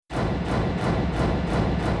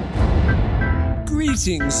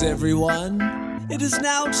Greetings, everyone. It is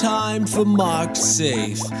now time for Marked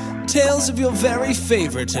Safe. Tales of your very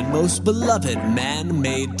favorite and most beloved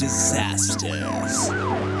man-made disasters.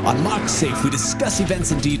 On Marked Safe, we discuss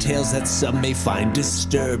events and details that some may find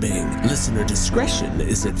disturbing. Listener discretion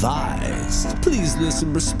is advised. Please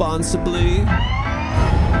listen responsibly.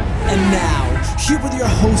 And now, here with your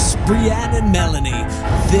hosts, Brianne and Melanie,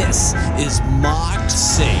 this is Marked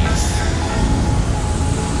Safe.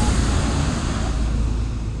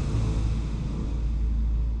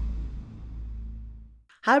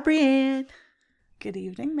 Hi, Brianne. Good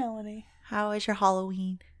evening, Melanie. How was your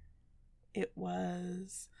Halloween? It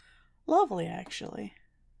was lovely, actually.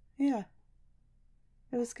 Yeah.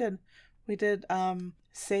 It was good. We did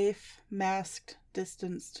safe, masked,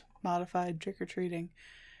 distanced, modified trick-or-treating.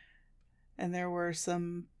 And there were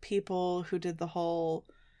some people who did the whole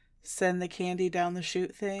send the candy down the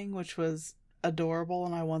chute thing, which was adorable,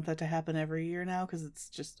 and I want that to happen every year now because it's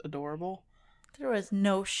just adorable. There was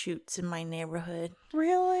no chutes in my neighborhood.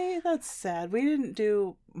 Really? That's sad. We didn't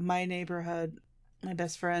do my neighborhood. My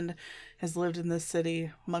best friend has lived in this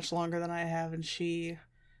city much longer than I have, and she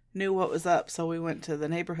knew what was up, so we went to the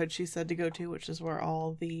neighborhood she said to go to, which is where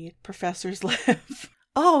all the professors live.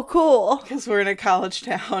 Oh, cool. Because we're in a college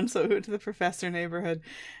town, so we went to the professor neighborhood,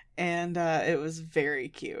 and it was very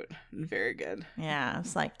cute and very good. Yeah,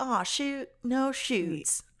 it's like, oh, shoot, no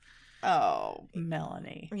chutes. Oh,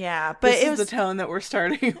 Melanie. Yeah, but this it was the tone that we're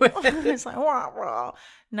starting with. It's like, wah, wah.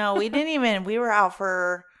 No, we didn't even, we were out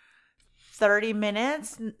for 30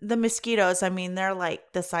 minutes. The mosquitoes, I mean, they're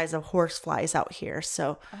like the size of horse flies out here.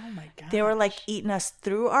 So Oh my god. they were like eating us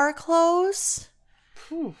through our clothes.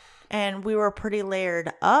 Whew. And we were pretty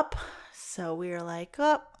layered up. So we were like,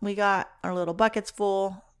 oh, we got our little buckets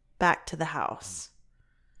full, back to the house.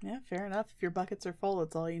 Yeah, fair enough. If your buckets are full,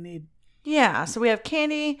 that's all you need. Yeah, so we have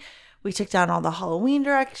candy. We took down all the Halloween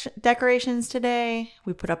decorations today.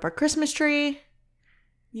 We put up our Christmas tree.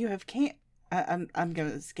 You have I'm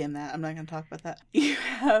gonna skim that. I'm not gonna talk about that. You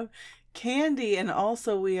have candy, and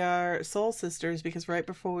also we are soul sisters because right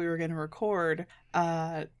before we were gonna record,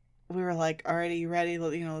 we were like, "Alright, are you ready?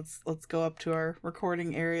 Let's go up to our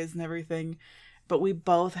recording areas and everything." But we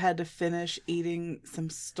both had to finish eating some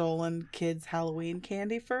stolen kids' Halloween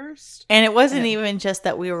candy first. And it wasn't even just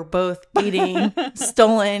that we were both eating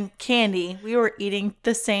stolen candy. We were eating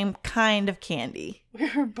the same kind of candy.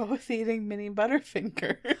 We were both eating mini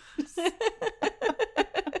Butterfingers.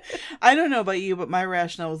 I don't know about you, but my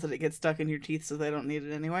rationale was that it gets stuck in your teeth, so they don't need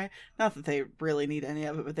it anyway. Not that they really need any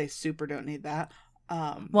of it, but they super don't need that.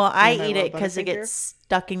 Well, I eat it because it gets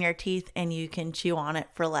stuck in your teeth and you can chew on it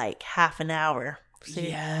for like half an hour. So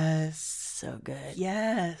yes. So good.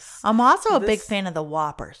 Yes. I'm also a big fan of the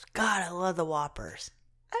Whoppers. God, I love the Whoppers.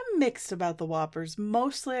 I'm mixed about the Whoppers.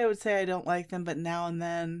 Mostly I would say I don't like them, but now and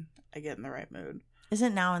then I get in the right mood.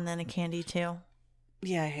 Isn't now and then a candy too?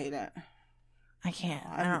 Yeah, I hate it. I can't.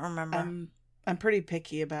 I don't remember. I'm pretty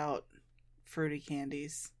picky about fruity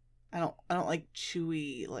candies. I don't like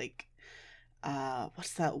chewy, like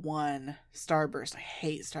what's that one? Starburst. I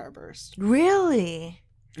hate Starburst. Really?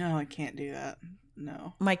 No, I can't do that.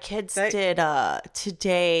 No. My kids did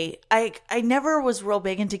today. I never was real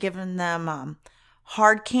big into giving them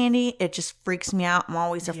hard candy. It just freaks me out. I'm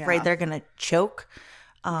always afraid they're going to choke.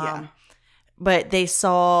 But they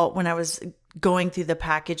saw when I was going through the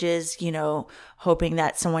packages, hoping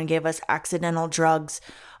that someone gave us accidental drugs.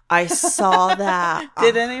 I saw that.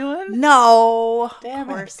 Did anyone? No. Damn,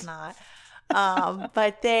 of course not.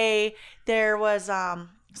 But there was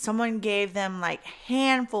someone gave them like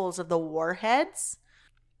handfuls of the warheads,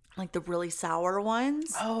 like the really sour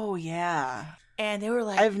ones. Oh yeah. And they were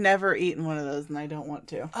like, I've never eaten one of those and I don't want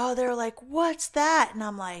to. Oh, they were like, what's that? And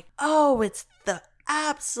I'm like, oh, it's the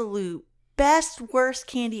absolute best, worst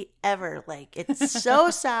candy ever. Like, it's so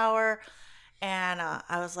sour. And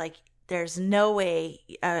I was like, there's no way.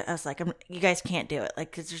 I was like, you guys can't do it.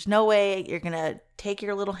 Like, because there's no way you're going to take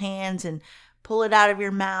your little hands and pull it out of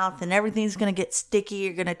your mouth and everything's going to get sticky.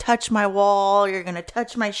 You're going to touch my wall. You're going to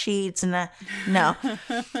touch my sheets. And no.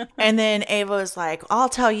 And then Ava was like, I'll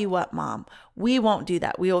tell you what, Mom, we won't do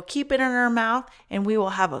that. We will keep it in our mouth and we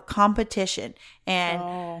will have a competition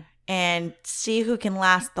and see who can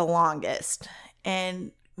last the longest.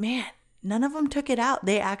 And man, none of them took it out.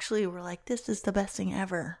 They actually were like, this is the best thing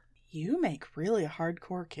ever. You make really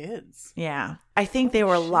hardcore kids. Yeah. I think they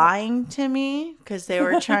were lying to me because they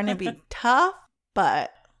were trying to be tough,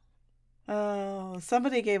 but... Oh,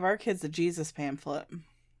 somebody gave our kids a Jesus pamphlet.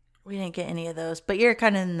 We didn't get any of those, but you're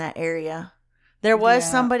kind of in that area. There was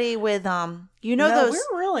Yeah. somebody with No, those.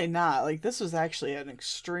 we're really not. Like, this was actually an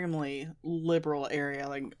extremely liberal area.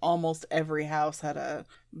 Like, almost every house had a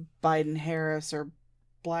Biden-Harris or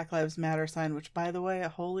Black Lives Matter sign, which, by the way,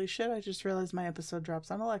 holy shit, I just realized my episode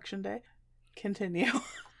drops on Election Day. Continue.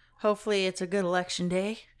 Hopefully, it's a good election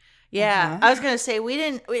day. Yeah, I was gonna say we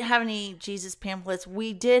didn't have any Jesus pamphlets.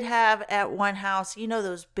 We did have at one house,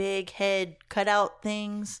 those big head cutout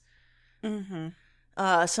things.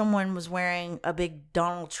 Mm-hmm. Someone was wearing a big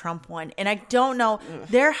Donald Trump one, and I don't know. Ugh.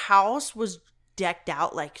 Their house was decked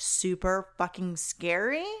out like super fucking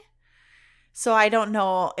scary. So I don't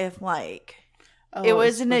know if like Oh, it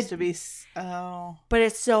was wasn't supposed to be. Oh, but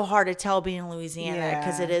it's so hard to tell being in Louisiana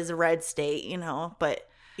because Yeah. it is a red state, But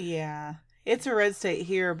yeah. It's a red state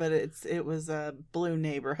here, but it was a blue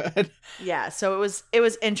neighborhood. yeah, so it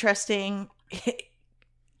was interesting.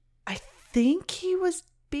 I think he was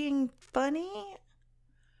being funny.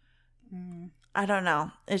 I don't know.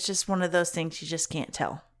 It's just one of those things you just can't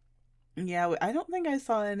tell. Yeah, I don't think I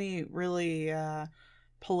saw any really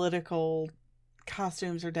political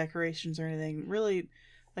costumes or decorations or anything. Really,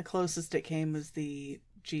 the closest it came was the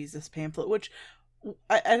Jesus pamphlet, which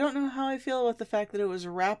I don't know how I feel about the fact that it was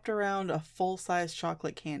wrapped around a full-size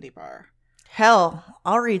chocolate candy bar. Hell,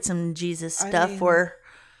 I'll read some Jesus stuff mean, or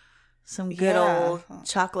some good yeah. old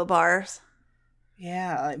chocolate bars.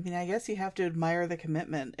 Yeah, I mean, I guess you have to admire the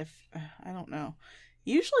commitment. If I don't know.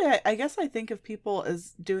 Usually, I guess I think of people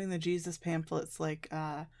as doing the Jesus pamphlets like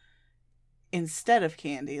instead of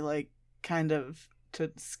candy, like kind of to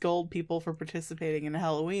scold people for participating in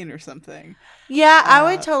Halloween or something. Yeah, I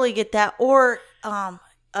would totally get that. Or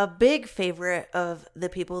a big favorite of the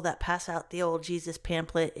people that pass out the old Jesus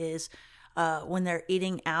pamphlet is when they're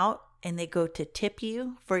eating out and they go to tip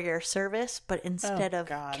you for your service, but instead of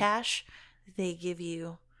God. cash, they give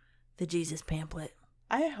you the Jesus pamphlet.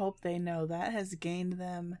 I hope they know that has gained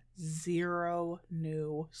them 0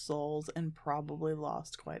 new souls and probably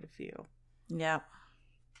lost quite a few. Yeah.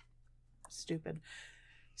 Stupid.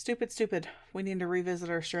 Stupid. We need to revisit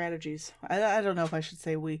our strategies. I don't know if I should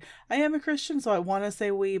say we. I am a Christian, so I want to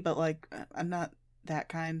say we, but like, I'm not that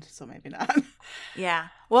kind, so maybe not. Yeah.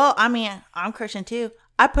 Well, I mean, I'm Christian too.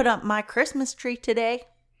 I put up my Christmas tree today.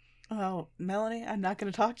 Oh, Melanie, I'm not going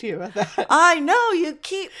to talk to you about that. I know you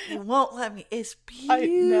won't let me. It's I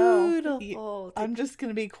know. beautiful. I'm just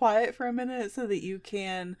going to be quiet for a minute so that you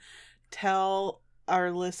can tell our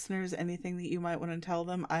listeners anything that you might want to tell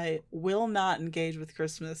them. I will not engage with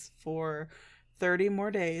Christmas for 30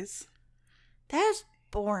 more days. That's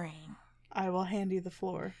boring. I will hand you the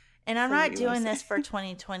floor. And I'm Say what not you wanna doing this say. for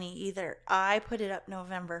 2020 either. I put it up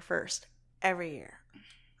November 1st every year.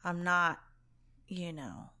 I'm not,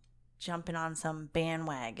 jumping on some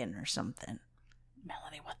bandwagon or something.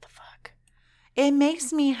 Melanie, what the fuck? It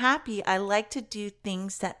makes me happy. I like to do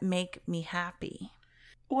things that make me happy.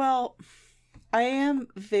 Well, I am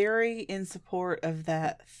very in support of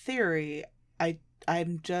that theory. I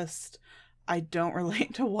don't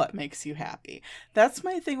relate to what makes you happy. That's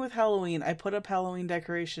my thing with Halloween. I put up Halloween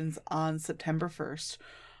decorations on September 1st.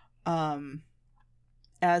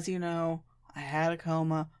 As you know, I had a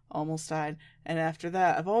coma, almost died, and after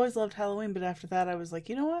that, I've always loved Halloween, but after that I was like,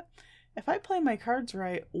 you know what? If I play my cards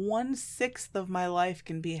right, 1/6 of my life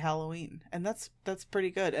can be Halloween. And that's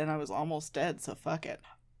pretty good. And I was almost dead, so fuck it.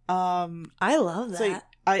 I love that.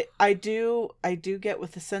 So I do get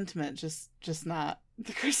with the sentiment, just not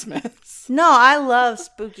the Christmas. No, I love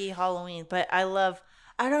spooky Halloween, but I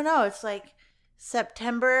don't know, it's like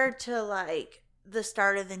September to like the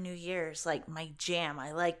start of the new year is like my jam.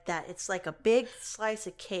 I like that. It's like a big slice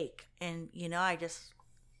of cake and I just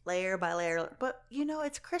layer by layer, but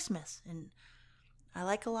it's Christmas and I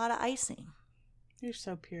like a lot of icing. You're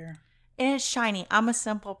so pure. And it's shiny. I'm a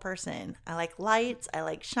simple person. I like lights. I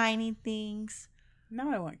like shiny things.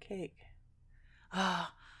 Now I want cake. Oh,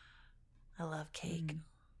 I love cake.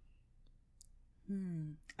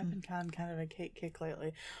 I've been kind of a cake kick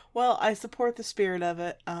lately. Well, I support the spirit of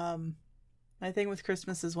it. My thing with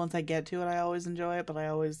Christmas is once I get to it, I always enjoy it, but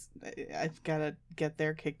I've got to get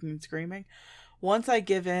there kicking and screaming. Once I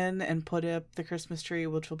give in and put up the Christmas tree,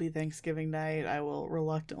 which will be Thanksgiving night, I will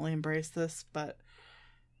reluctantly embrace this, but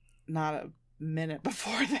not a minute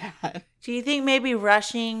before that. Do you think maybe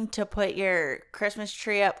rushing to put your Christmas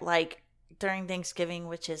tree up like during Thanksgiving,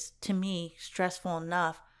 which is to me stressful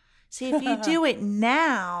enough? See, if you do it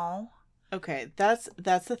now, Okay, that's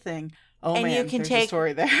the thing. Oh and man, you can there's take a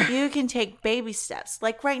story there. you can take baby steps.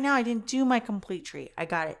 Like right now, I didn't do my complete tree. I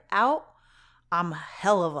got it out. I'm a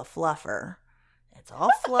hell of a fluffer. It's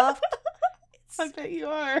all fluffed. I bet you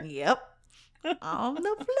are. Yep. I'm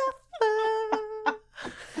the fluffer.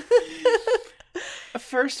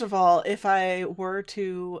 First of all, if I were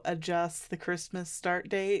to adjust the Christmas start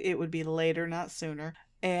date, it would be later, not sooner.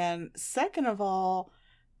 And second of all,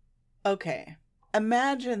 okay,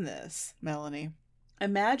 imagine this, Melanie.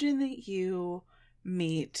 Imagine that you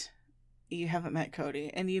haven't met Cody,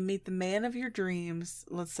 and you meet the man of your dreams.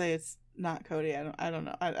 Let's say it's not Cody. I don't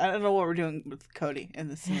know. I don't know what we're doing with Cody in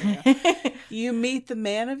this scenario. You meet the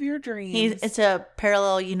man of your dreams. It's a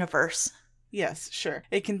parallel universe. Yes, sure.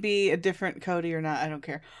 It can be a different Cody or not. I don't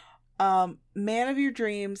care. Man of your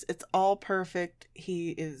dreams. It's all perfect. He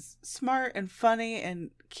is smart and funny and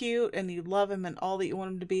cute, and you love him and all that you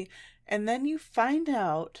want him to be. And then you find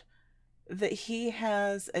out that he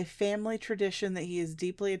has a family tradition that he is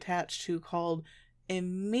deeply attached to called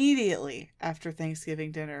immediately after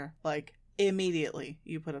Thanksgiving dinner, like immediately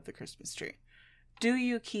you put up the Christmas tree. Do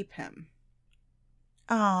you keep him?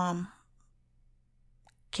 Can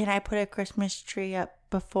I put a Christmas tree up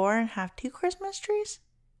before and have 2 Christmas trees?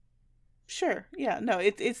 Sure. Yeah. No,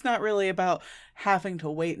 it's not really about having to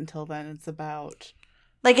wait until then. It's about...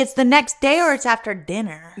 Like it's the next day or it's after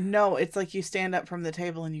dinner? No, it's like you stand up from the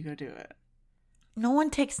table and you go do it. No one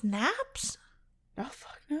takes naps? Oh,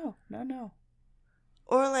 fuck no. No.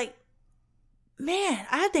 Or like, man,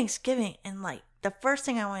 I had Thanksgiving and like the first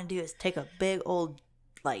thing I want to do is take a big old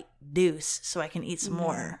like deuce so I can eat some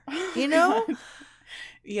more. You know?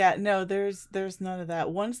 Yeah, no, there's none of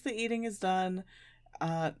that. Once the eating is done,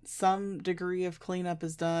 some degree of cleanup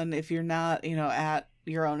is done. If you're not, at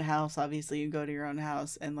your own house, obviously you go to your own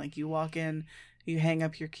house and like you walk in, you hang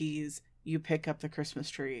up your keys, you pick up the Christmas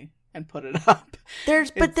tree and put it up.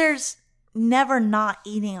 There's never not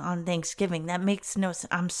eating on Thanksgiving. That makes no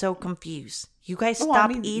sense. I'm so confused. You guys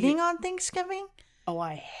stop eating on Thanksgiving? Oh,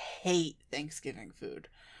 I hate Thanksgiving food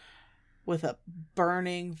with a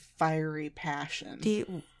burning, fiery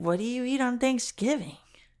passion. What do you eat on Thanksgiving?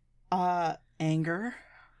 Anger.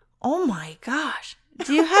 Oh my gosh.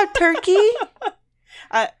 Do you have turkey?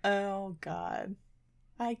 Oh God.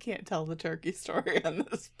 I can't tell the turkey story on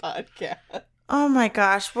this podcast. Oh my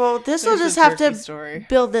gosh. Well, this will just have to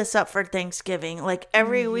build this up for Thanksgiving. Like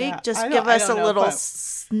every week, just give us a little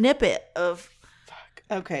snippet of... Fuck.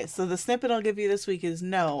 Okay, so the snippet I'll give you this week is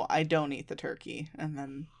no, I don't eat the turkey. And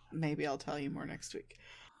then maybe I'll tell you more next week.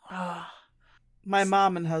 My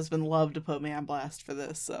mom and husband love to put me on blast for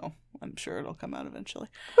this, so I'm sure it'll come out eventually.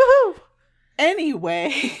 Woohoo!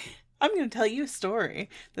 Anyway, I'm going to tell you a story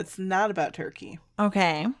that's not about turkey.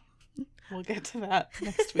 Okay. We'll get to that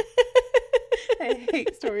next week. I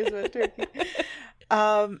hate stories about turkey.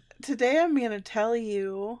 Today I'm going to tell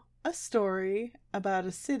you a story about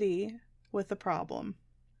a city with a problem.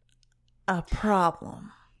 A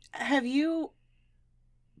problem. Have you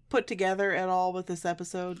put together at all what this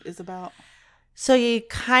episode is about? So you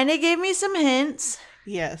kind of gave me some hints.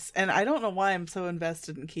 Yes, and I don't know why I'm so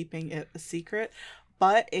invested in keeping it a secret,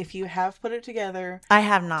 but if you have put it together, I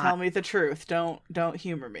have not. Tell me the truth. Don't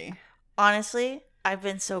humor me. Honestly, I've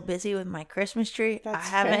been so busy with my Christmas tree, I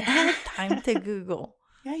haven't had time to Google.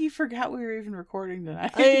 Yeah, you forgot we were even recording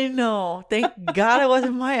tonight. I know. Thank God it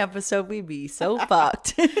wasn't my episode. We'd be so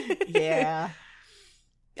fucked. Yeah.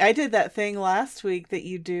 I did that thing last week that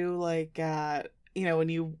you do, like, when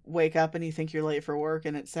you wake up and you think you're late for work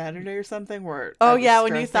and it's Saturday or something. Where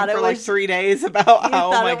when you thought it was like 3 days about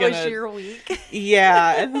how am I gonna... was your week.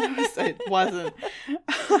 Yeah, and then it wasn't.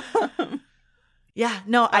 Yeah,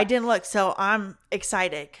 no, I didn't look, so I'm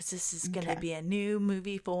excited because this is going to be a new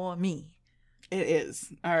movie for me. It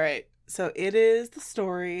is. All right. So it is the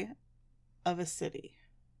story of a city.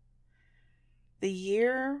 The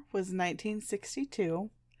year was 1962,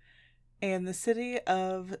 and the city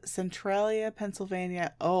of Centralia,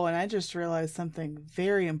 Pennsylvania. Oh, and I just realized something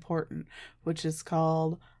very important, which is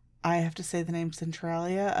called, I have to say the name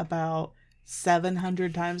Centralia about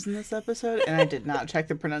 700 times in this episode, and I did not check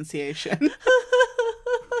the pronunciation.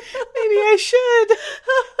 Maybe I should.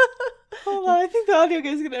 Hold on, I think the audio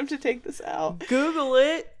guy's going to have to take this out. Google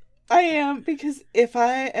it. I am, because if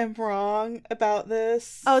I am wrong about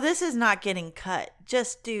this... Oh, this is not getting cut.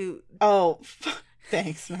 Just do... Oh,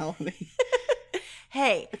 thanks, Melanie.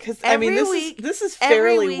 Hey, because week, this is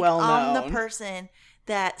fairly well known. I'm the person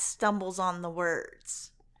that stumbles on the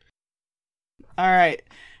words. All right.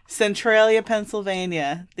 Centralia,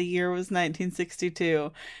 Pennsylvania. The year was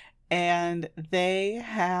 1962. And they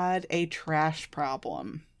had a trash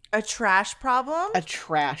problem. A trash problem? A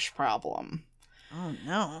trash problem. Oh,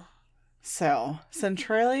 no. So,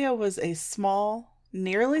 Centralia was a small,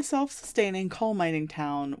 nearly self-sustaining coal mining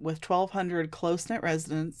town with 1,200 close-knit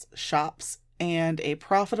residents, shops, and a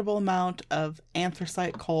profitable amount of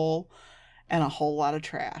anthracite coal and a whole lot of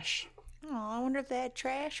trash. Oh, I wonder if they had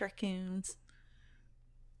trash raccoons.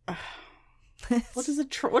 What is a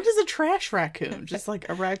trash raccoon? Just like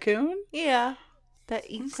a raccoon? Yeah, that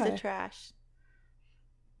eats the Okay. trash.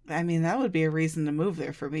 I mean, that would be a reason to move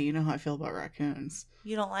there for me. You know how I feel about raccoons.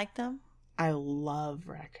 You don't like them? I love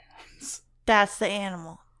raccoons. That's the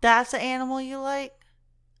animal. That's the animal you like?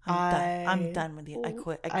 I'm I- done with you. I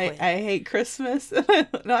quit. I hate Christmas.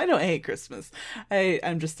 No, I don't hate Christmas.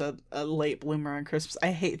 I'm just a late bloomer on Christmas.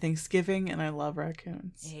 I hate Thanksgiving and I love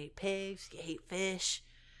raccoons. You hate pigs. You hate fish.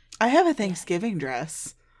 I have a Thanksgiving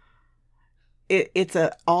dress. It's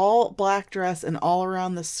a all black dress, and all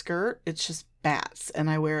around the skirt it's just bats, and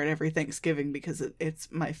I wear it every Thanksgiving because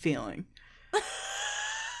it's my feeling.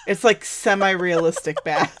 It's like semi-realistic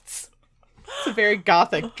bats. It's a very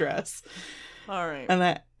gothic dress. All right.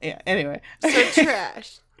 And anyway. So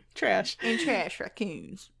trash. Trash. And trash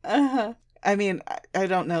raccoons. Uh-huh. I mean, I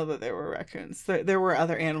don't know that there were raccoons. There were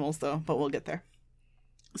other animals, though, but we'll get there.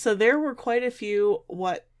 So there were quite a few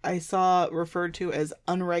what I saw referred to as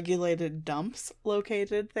unregulated dumps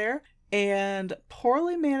located there. And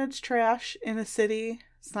poorly managed trash in a city,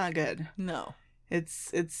 it's not good. No.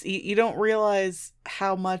 It's you don't realize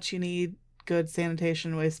how much you need good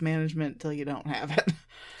sanitation waste management till you don't have it.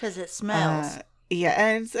 Because it smells. Yeah,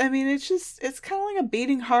 and it's kind of like a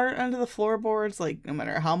beating heart under the floorboards. Like, no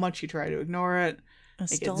matter how much you try to ignore it,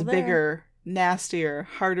 It's it still gets there. bigger, nastier,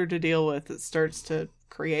 harder to deal with. It starts to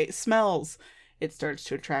create smells. It starts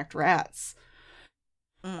to attract rats.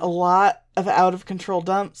 A lot of out of control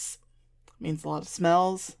dumps means a lot of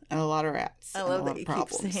smells and a lot of rats. I and love a lot that of you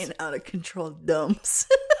problems. keep saying out of control dumps.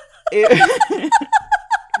 It's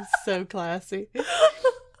so classy.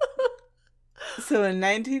 So in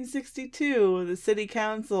 1962, the city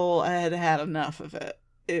council had had enough of it.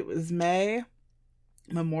 It was May.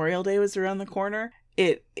 Memorial Day was around the corner.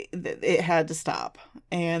 It had to stop.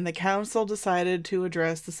 And the council decided to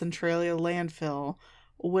address the Centralia landfill,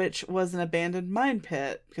 which was an abandoned mine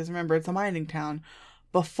pit, because remember, it's a mining town,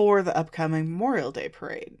 before the upcoming Memorial Day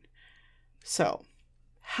parade. So,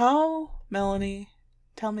 how, Melanie,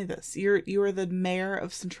 tell me this. You are the mayor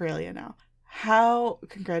of Centralia now.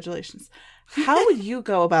 Congratulations. How would you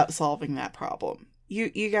go about solving that problem?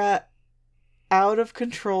 You got out of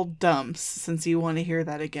control dumps, since you want to hear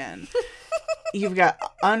that again. You've got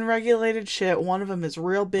unregulated shit. One of them is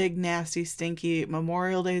real big, nasty, stinky.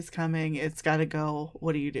 Memorial Day's coming. It's got to go.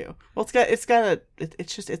 What do you do? Well, it's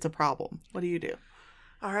a problem. What do you do?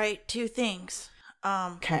 All right, two things.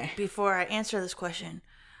 Okay. Before I answer this question,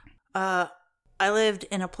 I lived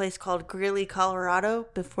in a place called Greeley, Colorado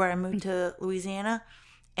before I moved to Louisiana,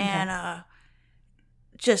 and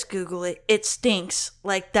just Google it. It stinks.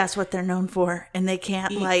 Like, that's what they're known for, and they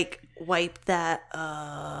can't like wipe that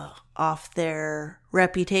off their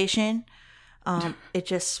reputation. It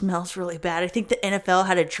just smells really bad. I think the NFL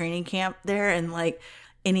had a training camp there, and like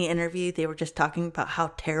any interview, they were just talking about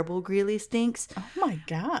how terrible Greeley stinks. Oh my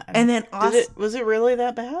god. And then also, was it really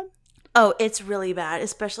that bad? oh, it's really bad,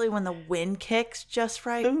 especially when the wind kicks just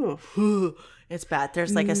right. Ooh. It's bad.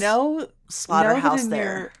 There's like a no slaughterhouse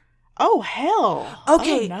there. Oh hell.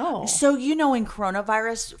 Okay, Oh, no. so when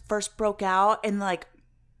coronavirus first broke out, and like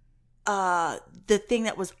the thing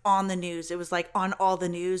that was on the news, it was like on all the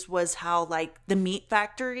news, was how like the meat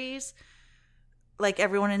factories, like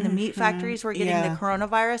everyone in the meat factories were getting the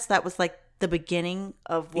coronavirus. That was like the beginning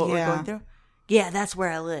of what we're going through. Yeah, that's where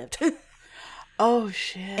I lived. Oh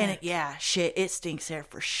shit. And it stinks there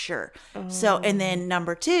for sure. So, and then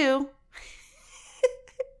number two,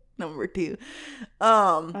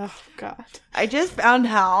 oh god. I just found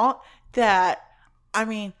out that, I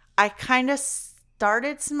mean, I kind of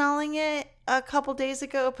started smelling it a couple days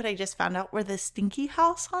ago, but I just found out we're the stinky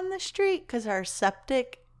house on the street because our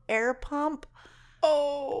septic air pump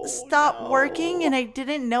stopped working, and I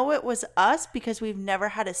didn't know it was us because we've never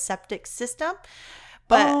had a septic system.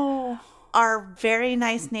 But our very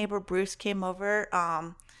nice neighbor Bruce came over,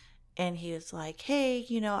 and he was like, "Hey,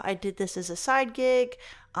 I did this as a side gig.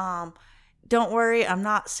 Don't worry, I'm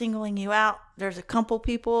not singling you out. There's a couple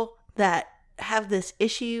people that have this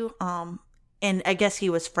issue." And I guess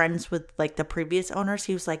he was friends with like the previous owners.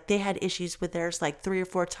 He was like, they had issues with theirs like 3 or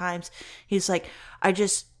 4 times. He's like,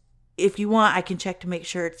 if you want, I can check to make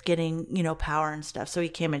sure it's getting, power and stuff. So he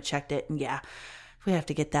came and checked it, and we have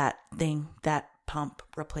to get that pump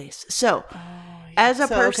replaced. So as a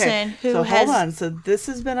person who so has... hold on. So this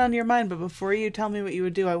has been on your mind, but before you tell me what you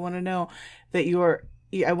would do, I want to know that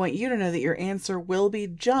I want you to know that your answer will be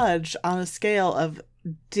judged on a scale of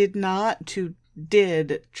did not to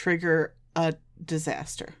did trigger a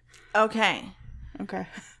disaster. Okay. Okay.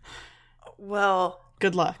 Well,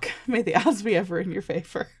 Good luck. May the odds be ever in your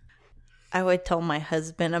favor. I would tell my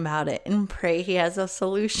husband about it and pray he has a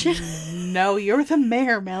solution. No, you're the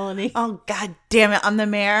mayor, Melanie. Oh, God damn it. I'm the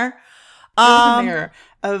mayor. You're the mayor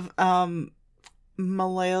of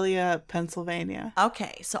Malalia, Pennsylvania.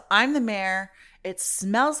 Okay, so I'm the mayor. It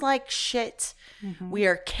smells like shit. We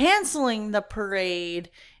are canceling the parade,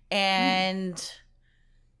 and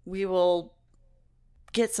we will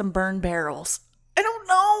get some burn barrels. I don't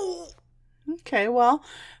know. Okay, well,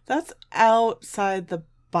 that's outside the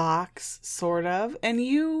box, sort of. And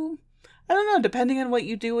I don't know, depending on what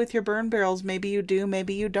you do with your burn barrels, maybe you do,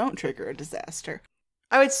 maybe you don't trigger a disaster.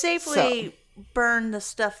 I would safely burn the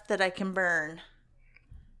stuff that I can burn.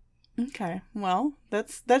 Okay, well,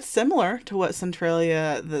 that's similar to what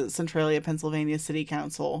the Centralia, Pennsylvania City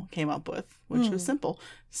Council came up with, which was simple.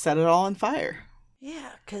 Set it all on fire.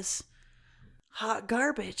 Yeah, because hot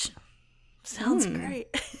garbage sounds great.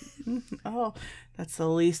 Oh, that's the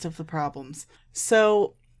least of the problems.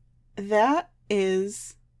 So that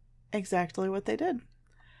is exactly what they did.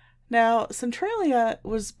 Now, Centralia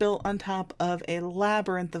was built on top of a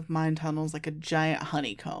labyrinth of mine tunnels, like a giant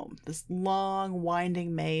honeycomb. This long,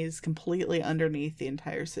 winding maze completely underneath the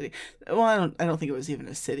entire city. Well, I don't think it was even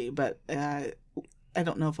a city, but I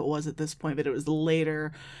don't know if it was at this point, but it was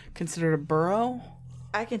later considered a borough.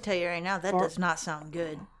 I can tell you right now, that does not sound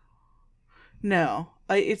good. No,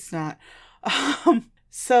 it's not.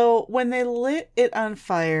 So when they lit it on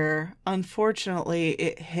fire, unfortunately,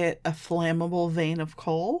 it hit a flammable vein of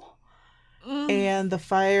coal, and the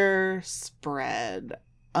fire spread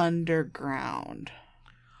underground.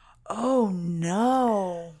 Oh,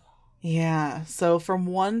 no. Yeah, so from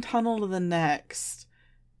one tunnel to the next,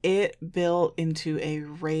 it built into a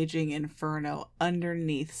raging inferno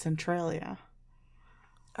underneath Centralia.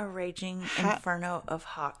 A raging inferno of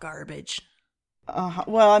hot garbage.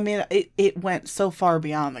 Well, I mean, it went so far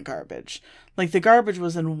beyond the garbage. Like, the garbage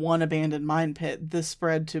was in one abandoned mine pit. This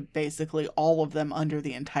spread to basically all of them under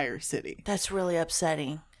the entire city. That's really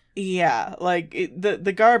upsetting. Yeah, like,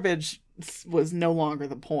 the garbage was no longer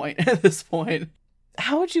the point at this point.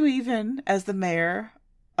 How would you even, as the mayor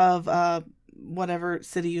of whatever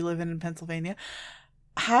city you live in Pennsylvania,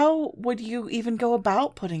 how would you even go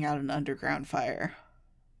about putting out an underground fire?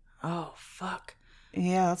 Oh, fuck.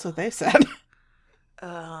 Yeah, that's what they said.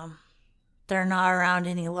 They're not around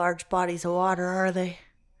any large bodies of water, are they?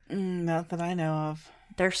 Not that I know of.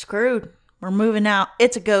 They're screwed. We're moving out.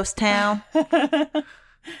 It's a ghost town.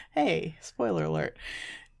 Hey, spoiler alert.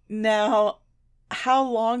 Now, how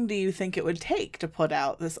long do you think it would take to put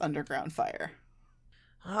out this underground fire?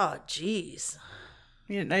 Oh, jeez.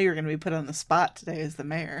 You didn't know you were going to be put on the spot today as the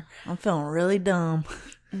mayor. I'm feeling really dumb.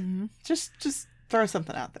 Just throw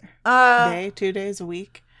something out there. Day, 2 days, a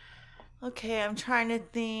week. Okay, I'm trying to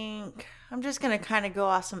think. I'm just going to kind of go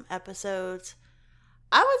off some episodes.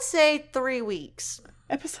 I would say 3 weeks.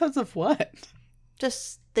 Episodes of what?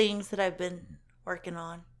 Just things that I've been working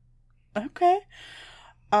on. Okay.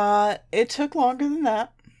 It took longer than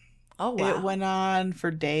that. Oh, wow. It went on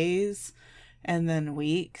for days and then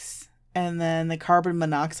weeks. And then the carbon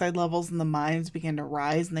monoxide levels in the mines began to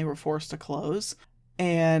rise and they were forced to close.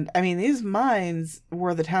 And, I mean, these mines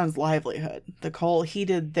were the town's livelihood. The coal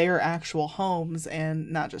heated their actual homes,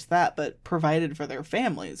 and not just that, but provided for their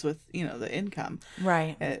families with, the income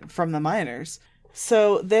from the miners.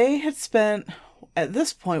 So they had spent, at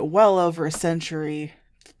this point, well over a century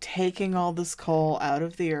taking all this coal out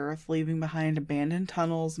of the earth, leaving behind abandoned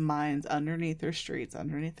tunnels, mines underneath their streets,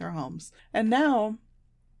 underneath their homes. And now,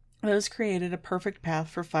 those created a perfect path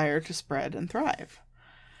for fire to spread and thrive.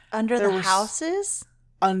 Under the houses?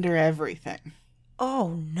 Under everything.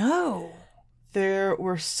 Oh, no. There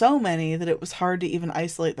were so many that it was hard to even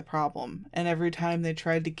isolate the problem. And every time they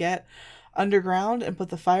tried to get underground and put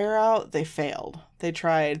the fire out, they failed. They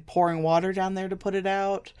tried pouring water down there to put it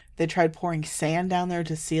out. They tried pouring sand down there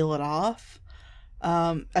to seal it off.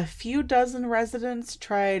 A few dozen residents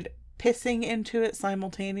tried pissing into it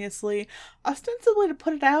simultaneously, ostensibly to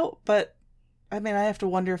put it out, but I mean, I have to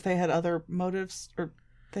wonder if they had other motives or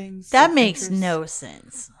things. That makes no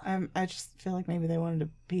sense. I just feel like maybe they wanted to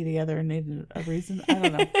be together and needed a reason. I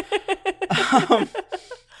don't know.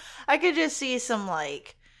 I could just see some, we're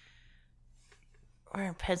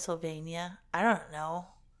in Pennsylvania. I don't know.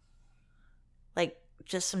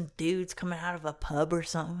 Just some dudes coming out of a pub or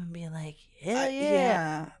something and being like, hell yeah.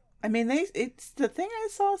 Yeah. I mean, it's the thing I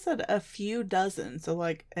saw said a few dozen, so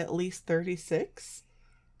at least 36.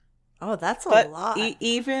 Oh, that's a lot.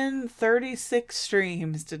 Even 36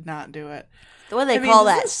 streams did not do it. What do they call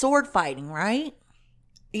that? Sword fighting, right?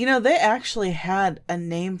 They actually had a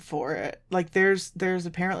name for it. There's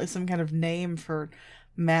apparently some kind of name for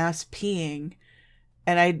mass peeing,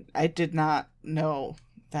 And I did not know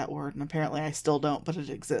that word, and apparently I still don't, but it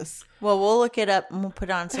exists. Well, we'll look it up and we'll put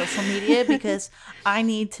it on social media because I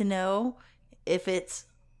need to know if it's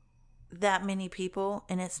that many people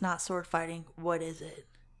and it's not sword fighting. What is it?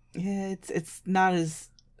 Yeah, it's not as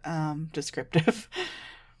descriptive.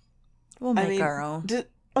 We'll make our own.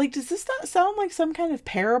 Does this not sound like some kind of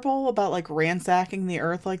parable about like ransacking the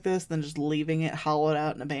earth like this, then just leaving it hollowed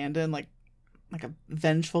out and abandoned, like a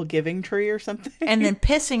vengeful giving tree or something? And then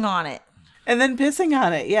pissing on it. And then pissing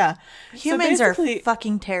on it, yeah. Humans are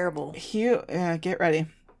fucking terrible. Get ready.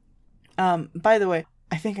 By the way,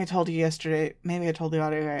 I think I told you yesterday, maybe I told the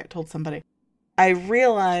audio guy, I told somebody. I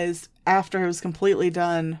realized after I was completely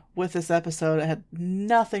done with this episode, it had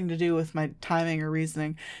nothing to do with my timing or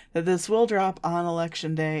reasoning, that this will drop on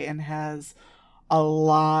Election Day and has a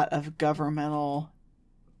lot of governmental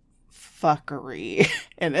fuckery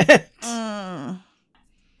in it.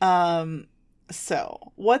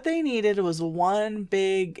 So what they needed was one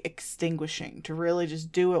big extinguishing to really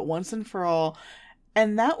just do it once and for all.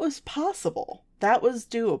 And that was possible. That was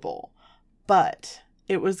doable. But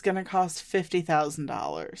it was going to cost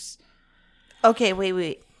 $50,000. Okay,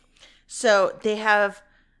 wait. So they have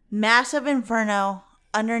massive inferno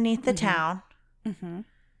underneath the town. Mm-hmm.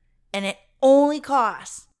 And it only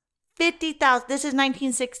costs $50,000. This is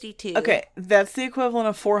 1962. Okay, that's the equivalent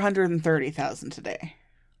of $430,000 today.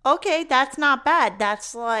 Okay, that's not bad.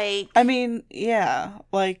 That's like... I mean, yeah,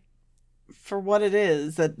 like, for what it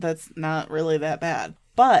is, that's not really that bad.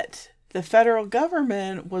 But the federal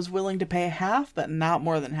government was willing to pay half, but not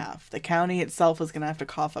more than half. The county itself was going to have to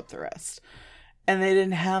cough up the rest. And they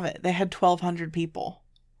didn't have it. They had 1,200 people.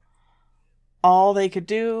 All they could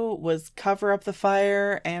do was cover up the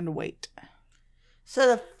fire and wait. So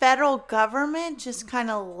the federal government just kind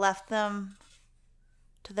of left them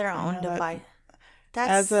to their own device.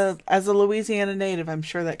 As a Louisiana native, I'm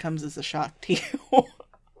sure that comes as a shock to you.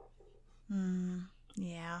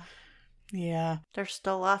 Yeah. Yeah. There's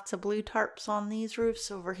still lots of blue tarps on these roofs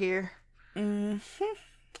over here. Mm-hmm.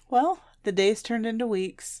 Well, the days turned into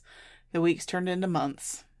weeks. The weeks turned into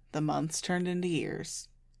months. The months turned into years.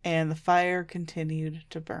 And the fire continued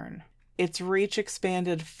to burn. Its reach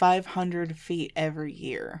expanded 500 feet every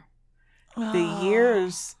year. Oh. The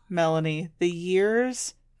years, Melanie, the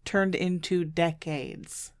years turned into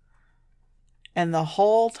decades. And the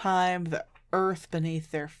whole time, the earth beneath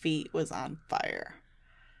their feet was on fire.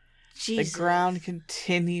 Jesus. The ground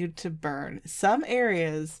continued to burn. Some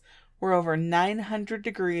areas were over 900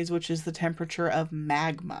 degrees, which is the temperature of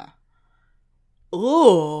magma.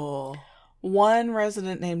 Ooh. One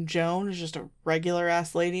resident named Joan, who's just a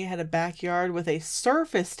regular-ass lady, had a backyard with a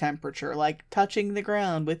surface temperature, like touching the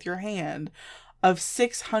ground with your hand, of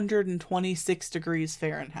 626 degrees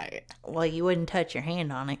Fahrenheit. Well, you wouldn't touch your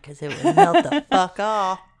hand on it because it would melt the fuck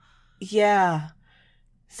off. Yeah.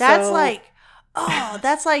 That's like,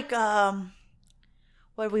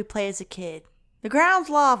 what did we play as a kid? The ground's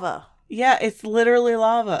lava. Yeah, it's literally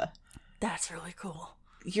lava. That's really cool.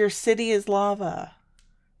 Your city is lava.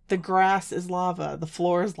 The grass is lava. The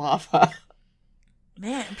floor is lava.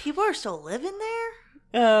 Man, people are still living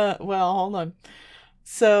there? Well, hold on.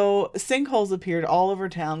 So, sinkholes appeared all over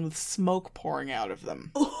town with smoke pouring out of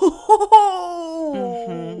them. Oh!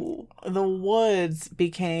 Mm-hmm. The woods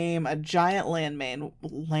became a giant landmine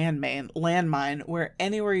where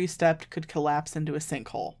anywhere you stepped could collapse into a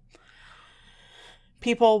sinkhole.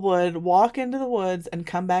 People would walk into the woods and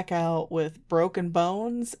come back out with broken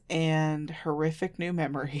bones and horrific new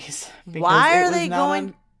memories. Why are they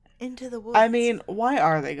going into the woods? I mean, why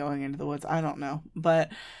are they going into the woods? I don't know.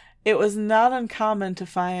 But it was not uncommon to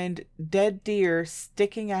find dead deer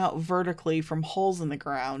sticking out vertically from holes in the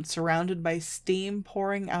ground, surrounded by steam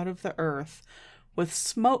pouring out of the earth, with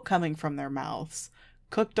smoke coming from their mouths,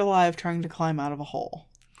 cooked alive trying to climb out of a hole.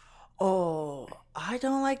 Oh, I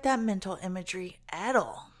don't like that mental imagery at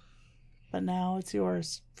all. But now it's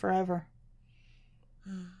yours forever.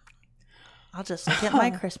 I'll just look at my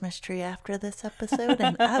Christmas tree after this episode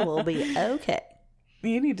and I will be okay.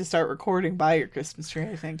 You need to start recording by your Christmas tree,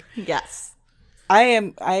 I think. Yes.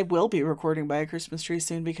 I will be recording by a Christmas tree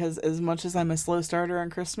soon because as much as I'm a slow starter on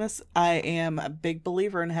Christmas, I am a big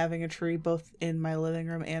believer in having a tree both in my living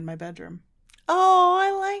room and my bedroom.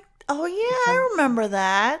 Oh, yeah, I remember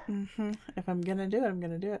that. Mm-hmm. If I'm going to do it, I'm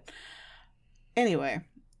going to do it. Anyway,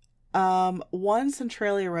 one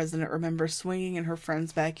Centralia resident remembers swinging in her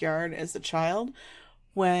friend's backyard as a child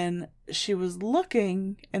when she was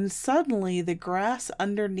looking and suddenly the grass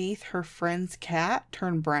underneath her friend's cat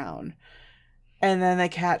turned brown. And then the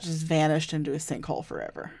cat just vanished into a sinkhole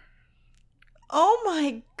forever. Oh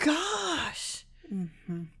my gosh.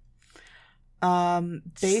 Mm-hmm.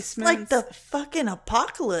 Basements. It's like the fucking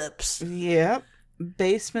apocalypse. Yep.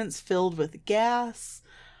 Basements filled with gas.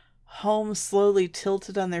 Homes slowly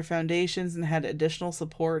tilted on their foundations and had additional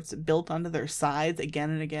supports built onto their sides again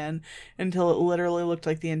and again until it literally looked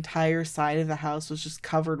like the entire side of the house was just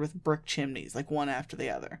covered with brick chimneys, like one after the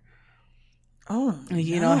other. Oh,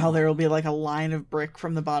 you know how there will be like a line of brick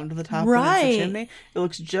from the bottom to the top when it's a chimney? It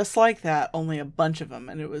looks just like that, only a bunch of them,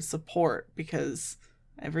 and it was support because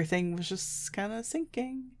everything was just kind of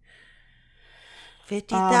sinking.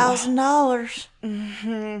 $50,000.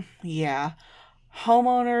 Mm-hmm. Yeah.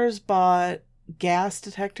 Homeowners bought gas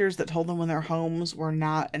detectors that told them when their homes were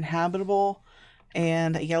not inhabitable,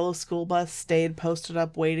 and a yellow school bus stayed posted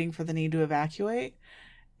up waiting for the need to evacuate.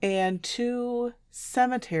 And 2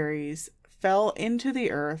 cemeteries fell into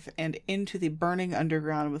the earth and into the burning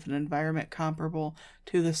underground with an environment comparable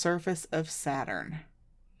to the surface of Saturn.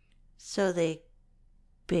 So they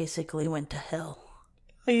basically went to hell.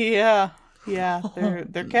 Yeah.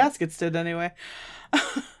 Their caskets did anyway.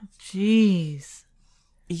 Jeez.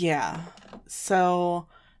 Yeah. So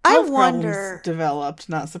I health wonder problems developed,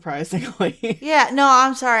 not surprisingly. Yeah, no,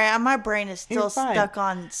 I'm sorry. My brain is You're still fine. stuck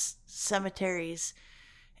on cemeteries,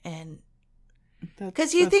 and That's-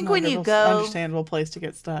 'cause you that's think an when you go- understandable place to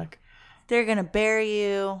get stuck. they're gonna bury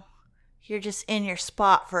you. You're just in your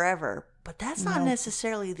spot forever, but that's not No.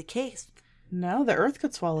 necessarily the case. No, the earth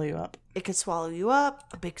could swallow you up. It could swallow you up.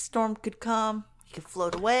 A big storm could come. You could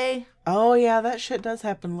float away. Oh yeah, that shit does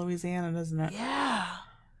happen in Louisiana, doesn't it? Yeah,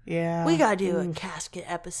 Yeah. we gotta do a Oof. casket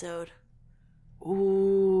episode.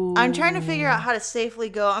 Ooh. I'm trying to figure out how to safely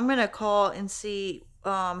go. I'm gonna call and see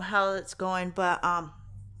how it's going, but I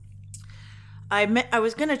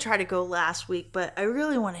was gonna try to go last week, but I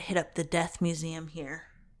really want to hit up the Death Museum here.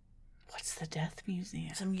 What's the Death Museum?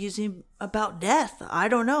 It's a museum about death. I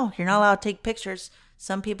don't know. You're not allowed to take pictures.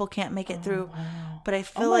 Some people can't make it through, Wow. but I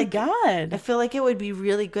feel Oh my like god. I feel like it would be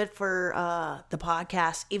really good for the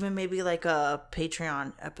podcast, even maybe like a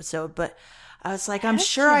Patreon episode. But I was like, I'm Heck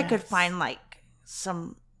sure I could yes. find like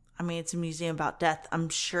some. I mean, it's a museum about death. I'm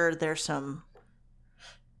sure there's some.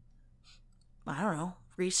 I don't know,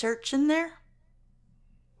 research in there.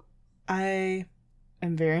 I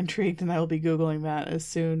am very intrigued, and I will be Googling that as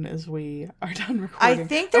soon as we are done recording. I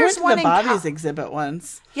think there's I one went to in the Bodies exhibit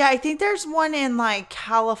once. Yeah, I think there's one in like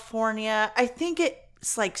California. I think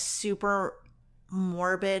it's like super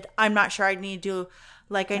morbid. I'm not sure. I need to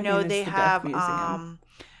like I know mean, it's they the Death have Museum.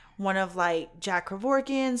 one of like Jack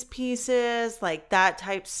Kevorkian's pieces, like that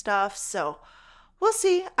type stuff. So we'll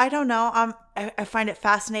see. I don't know. I find it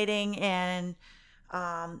fascinating, and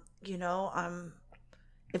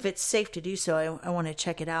if it's safe to do so, I want to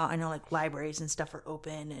check it out. I know like libraries and stuff are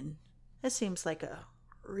open, and it seems like a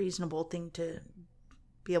reasonable thing to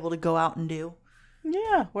be able to go out and do.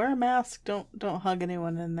 Yeah, wear a mask. Don't hug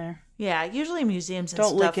anyone in there. Yeah, usually museums and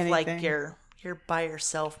Don't lick stuff like anything. you're by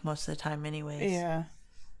yourself most of the time anyways. Yeah,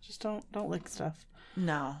 just don't lick stuff.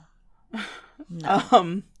 No.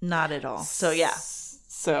 No. Not at all. So yeah.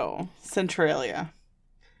 So Centralia.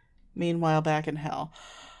 Meanwhile, back in hell,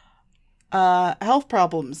 health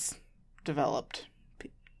problems developed.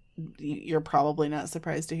 You're probably not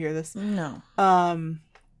surprised to hear this. No.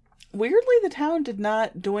 Weirdly, the town did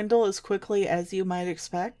not dwindle as quickly as you might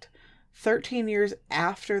expect. 13 years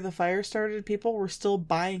after the fire started, people were still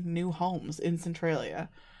buying new homes in Centralia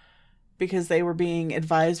because they were being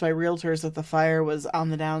advised by realtors that the fire was on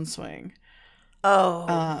the downswing. Oh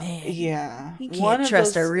man. Yeah. You can't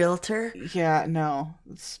trust a realtor. Yeah, no.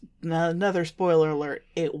 It's another spoiler alert.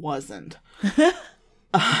 It wasn't.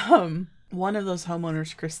 One of those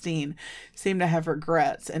homeowners, Christine, seemed to have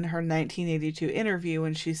regrets in her 1982 interview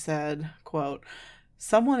when she said, quote,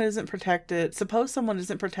 suppose someone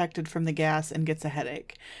isn't protected from the gas and gets a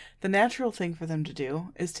headache. The natural thing for them to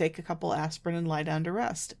do is take a couple aspirin and lie down to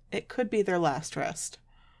rest. It could be their last rest.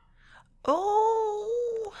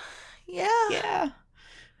 Oh, yeah. Yeah,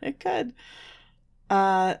 it could.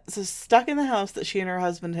 So stuck in the house that she and her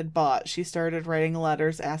husband had bought, she started writing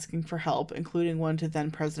letters asking for help, including one to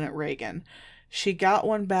then President Reagan. She got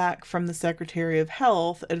one back from the Secretary of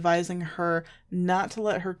Health advising her not to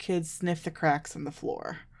let her kids sniff the cracks in the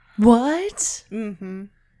floor. What? Mm-hmm.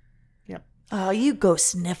 Yep. Oh, you go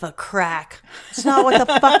sniff a crack. It's not what the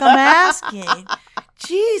fuck I'm asking.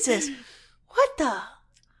 Jesus. What the?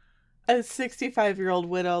 A 65-year-old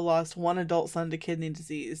widow lost one adult son to kidney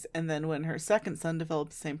disease, and then when her second son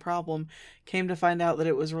developed the same problem, came to find out that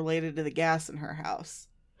it was related to the gas in her house.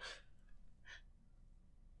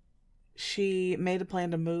 She made a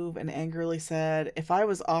plan to move and angrily said, "If I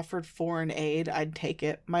was offered foreign aid, I'd take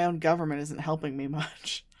it. My own government isn't helping me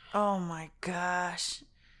much." Oh my gosh.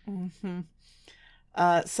 Mm-hmm.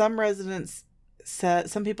 Some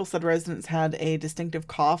people said residents had a distinctive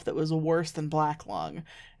cough that was worse than black lung,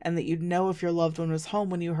 and that you'd know if your loved one was home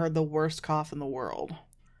when you heard the worst cough in the world.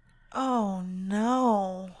 Oh,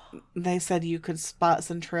 no. They said you could spot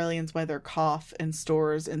Centralians by their cough in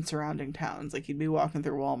stores in surrounding towns. Like, you'd be walking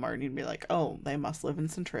through Walmart and you'd be like, oh, they must live in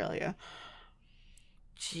Centralia.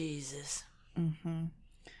 Jesus. Mm-hmm.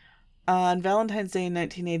 On Valentine's Day in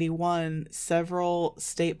 1981, several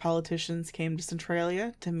state politicians came to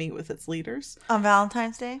Centralia to meet with its leaders. On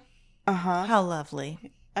Valentine's Day? Uh-huh. How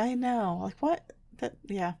lovely. I know. Like, what?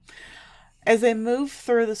 Yeah. As they moved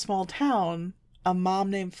through the small town, a mom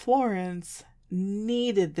named Florence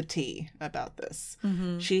needed the tea about this.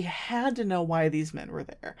 Mm-hmm. She had to know why these men were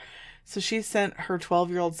there. So she sent her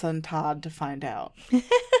 12-year-old son, Todd, to find out.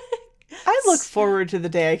 I look forward to the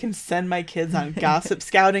day I can send my kids on gossip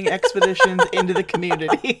scouting expeditions into the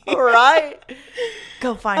community. Right?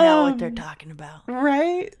 Go find out what they're talking about.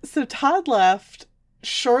 Right? So Todd left.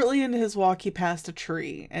 Shortly into his walk, he passed a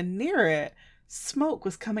tree, and near it, smoke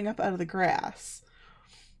was coming up out of the grass.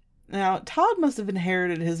 Now, Todd must have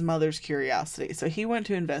inherited his mother's curiosity, so he went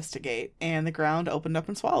to investigate, and the ground opened up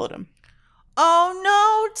and swallowed him. Oh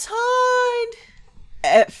no, Todd!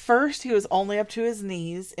 At first, he was only up to his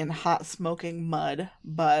knees in hot, smoking mud,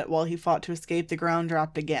 but while he fought to escape, the ground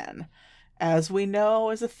dropped again. As we know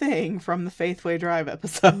is a thing from the Faithway Drive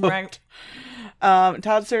episode. Right.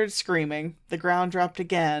 Todd started screaming. The ground dropped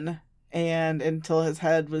again, and until his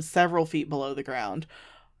head was several feet below the ground.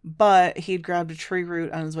 But he'd grabbed a tree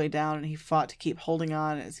root on his way down, and he fought to keep holding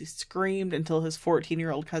on as he screamed until his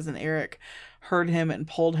 14-year-old cousin Eric heard him and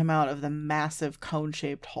pulled him out of the massive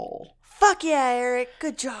cone-shaped hole. Fuck yeah, Eric.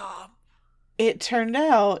 Good job. It turned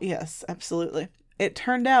out, yes, absolutely. It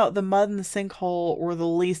turned out the mud in the sinkhole were the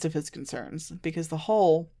least of his concerns, because the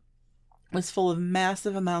hole was full of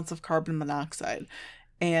massive amounts of carbon monoxide,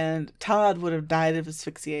 and Todd would have died of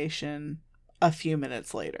asphyxiation a few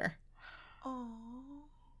minutes later. Oh.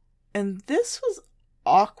 And this was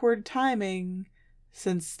awkward timing,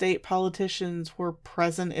 since state politicians were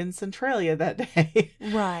present in Centralia that day.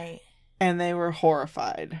 Right. And they were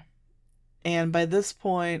horrified. And by this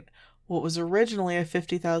point, what was originally a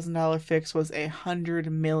 $50,000 fix was a $100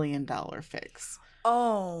 million fix.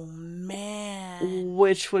 Oh, man.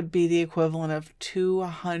 Which would be the equivalent of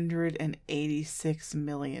 $286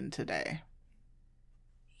 million today.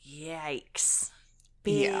 Yikes.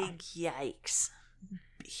 Big yikes.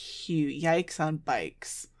 Huge. Yikes on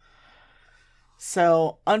bikes.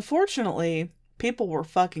 So, unfortunately, people were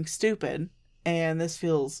fucking stupid, and this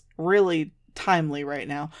feels really timely right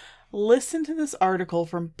now. Listen to this article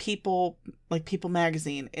from People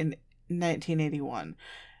magazine in 1981.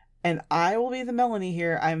 And I will be the Melanie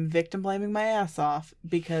here. I'm victim blaming my ass off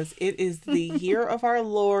because it is the year of our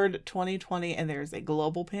Lord 2020 and there's a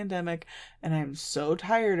global pandemic and I'm so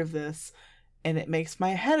tired of this and it makes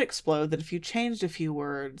my head explode that if you changed a few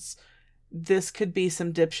words, this could be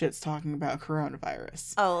some dipshits talking about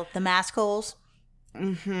coronavirus. Oh, the mask holes?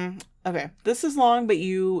 Mm-hmm. Okay, this is long, but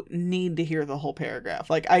you need to hear the whole paragraph.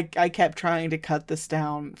 Like, I kept trying to cut this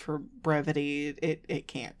down for brevity. It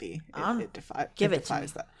can't be. It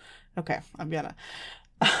defies that. Okay, I'm gonna.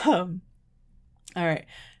 All right.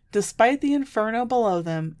 Despite the inferno below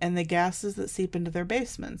them and the gases that seep into their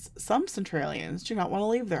basements, some Centralians do not want to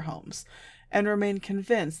leave their homes and remain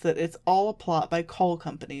convinced that it's all a plot by coal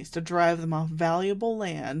companies to drive them off valuable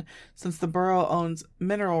land since the borough owns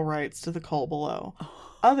mineral rights to the coal below.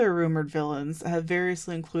 Other rumored villains have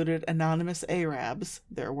variously included anonymous Arabs,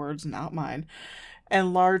 their words, not mine,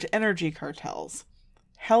 and large energy cartels.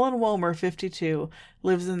 Helen Womer, 52,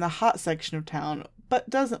 lives in the hot section of town, but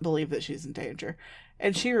doesn't believe that she's in danger,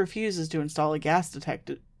 and she refuses to install a gas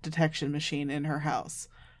detection machine in her house.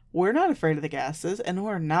 We're not afraid of the gases, and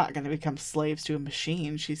we're not going to become slaves to a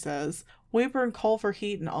machine, she says. We burn coal for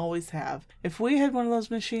heat and always have. If we had one of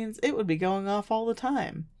those machines, it would be going off all the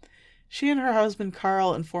time. She and her husband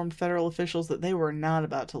Carl informed federal officials that they were not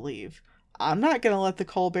about to leave. I'm not going to let the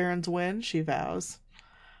coal barons win, she vows.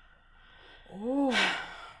 Ooh.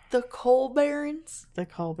 The coal barons? The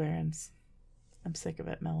coal barons. I'm sick of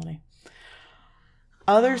it, Melanie.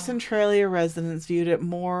 Other Centralia residents viewed it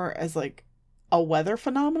more as like a weather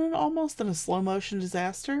phenomenon almost than a slow motion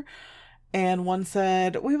disaster. And one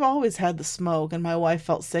said, "We've always had the smoke and my wife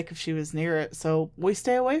felt sick if she was near it, so we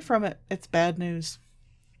stay away from it. It's bad news."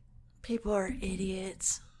 People are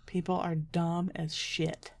idiots. People are dumb as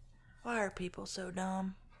shit. Why are people so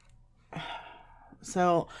dumb?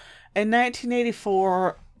 So, in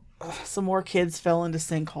 1984, some more kids fell into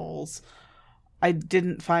sinkholes. I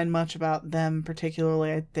didn't find much about them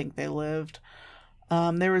particularly. I think they lived.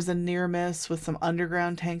 There was a near miss with some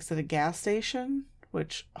underground tanks at a gas station,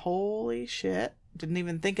 which, holy shit, didn't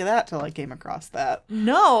even think of that till I came across that.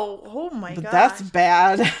 No. Oh my But god. that's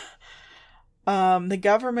bad. The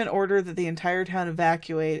government ordered that the entire town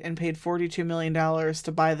evacuate and paid $42 million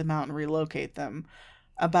to buy them out and relocate them.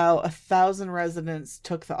 About 1,000 residents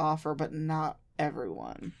took the offer, but not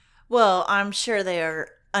everyone. Well, I'm sure they are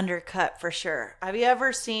undercut for sure. Have you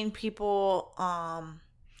ever seen people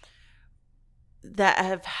that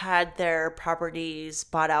have had their properties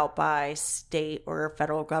bought out by state or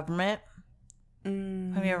federal government?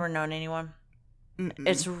 Have you ever known anyone? Mm-mm.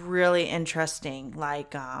 It's really interesting.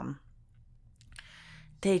 Like,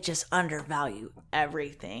 they just undervalue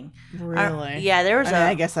everything. Really? Yeah, there was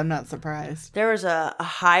I guess I'm not surprised. there was a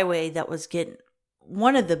highway that was getting,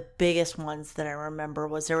 one of the biggest ones that I remember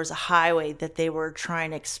was there was a highway that they were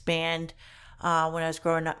trying to expand when I was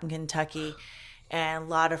growing up in Kentucky. And a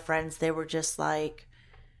lot of friends, they were just like,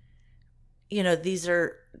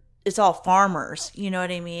 it's all farmers, you know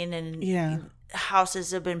what I mean? And Yeah.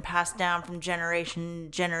 houses have been passed down from generation to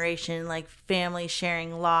generation, like families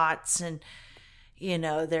sharing lots. And,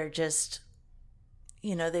 they're just,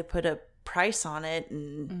 they put a price on it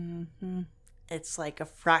and it's like a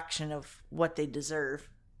fraction of what they deserve.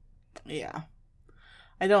 Yeah.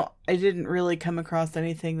 I didn't really come across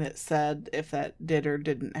anything that said if that did or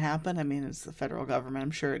didn't happen. I mean, it's the federal government.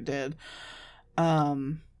 I'm sure it did.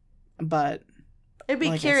 But I'd be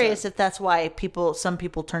like curious if that's why some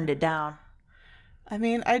people turned it down. I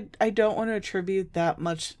mean, I don't want to attribute that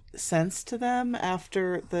much sense to them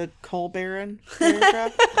after the coal baron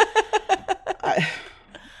paragraph.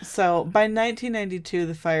 So by 1992,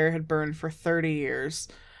 the fire had burned for 30 years.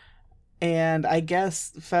 And I guess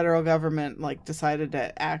the federal government decided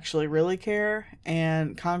to actually really care,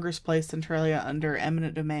 and Congress placed Centralia under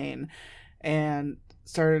eminent domain and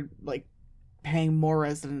started paying more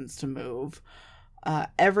residents to move.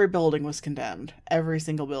 Every building was condemned, every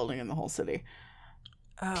single building in the whole city.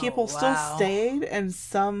 Oh, People still wow. stayed, and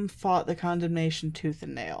some fought the condemnation tooth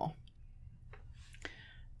and nail.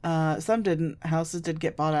 Some didn't. Houses did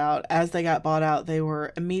get bought out. As they got bought out, they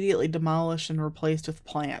were immediately demolished and replaced with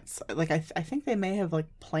plants. I think they may have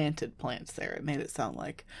planted plants there. It made it sound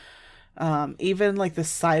like. Even the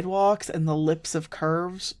sidewalks and the lips of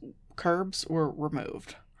curbs were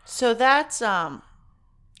removed. So that's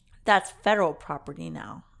federal property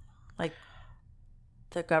now. Like,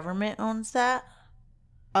 the government owns that?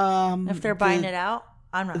 If they're buying it out?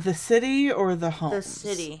 I'm not. The city or the homes? The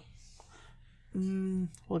city.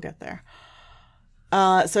 We'll get there.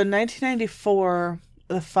 So in 1994,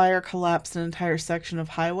 the fire collapsed an entire section of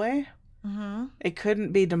highway. Mm-hmm. It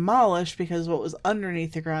couldn't be demolished because what was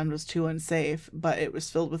underneath the ground was too unsafe, but it was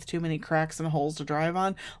filled with too many cracks and holes to drive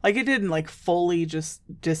on. It didn't fully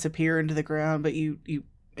just disappear into the ground, but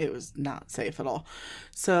it was not safe at all.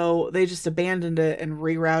 So they just abandoned it and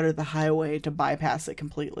rerouted the highway to bypass it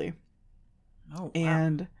completely. Oh, wow.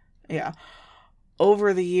 And yeah.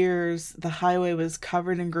 Over the years, the highway was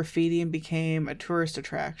covered in graffiti and became a tourist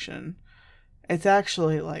attraction. It's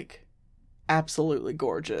actually, absolutely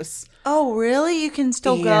gorgeous. Oh, really? You can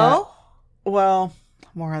still Yeah. go? Well,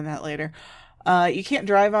 more on that later. You can't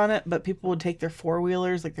drive on it, but people would take their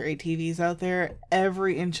four-wheelers, their ATVs out there.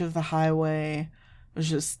 Every inch of the highway was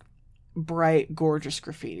just bright, gorgeous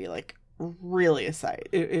graffiti. Really a sight.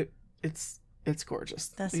 It's gorgeous.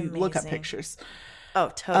 That's You Look up amazing. pictures. Oh,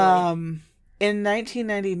 totally. In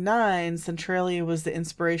 1999, Centralia was the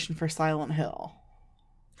inspiration for Silent Hill.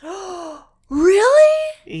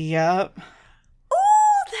 Really? Yep.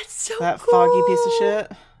 Oh, that's so That cool. foggy piece of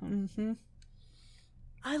shit. Mm-hmm.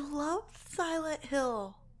 I love Silent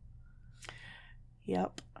Hill.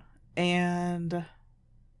 Yep. And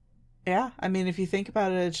yeah, I mean, if you think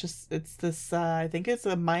about it, it's this, I think it's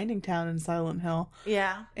a mining town in Silent Hill.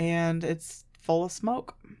 Yeah. And it's full of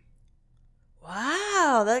smoke.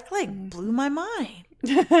 Wow, that blew my mind.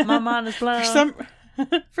 My mind is blown.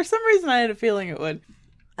 For some reason, I had a feeling it would.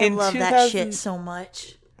 I love that shit so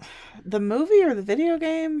much. The movie or the video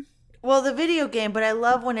game? Well, the video game, but I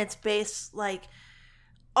love when it's based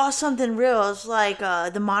on something real. It's the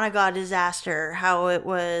Monaga disaster, how it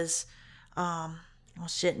was. Oh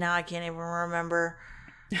shit! Now I can't even remember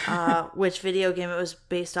which video game it was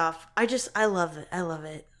based off. I love it. I love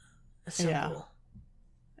it. It's so cool.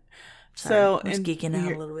 Sorry, So I'm just geeking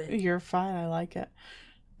out a little bit. You're fine. I like it.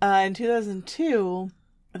 In 2002,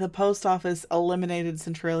 the post office eliminated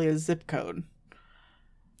Centralia's zip code.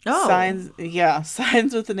 Oh, Signs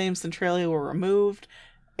with the name Centralia were removed.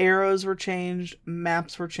 Arrows were changed,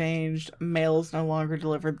 maps were changed, mail is no longer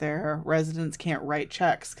delivered there. Residents can't write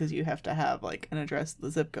checks because you have to have like an address, the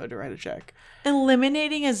zip code to write a check.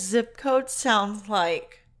 Eliminating a zip code sounds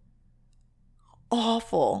like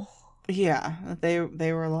awful. Yeah, they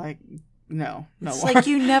were like, no It's more. like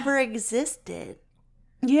you never existed.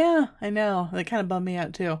 Yeah, I know. That kind of bummed me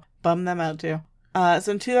out too. Bummed them out too.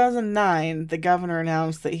 So in 2009, the governor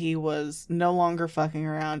announced that he was no longer fucking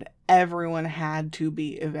around. Everyone had to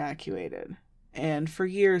be evacuated. And for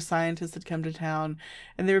years, scientists had come to town,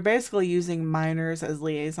 and they were basically using miners as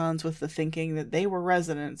liaisons with the thinking that they were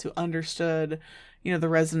residents who understood, the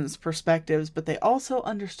residents' perspectives, but they also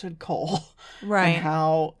understood coal Right. and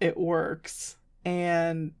how it works.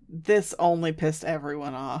 And this only pissed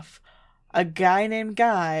everyone off. A guy named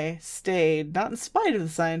Guy stayed, not in spite of the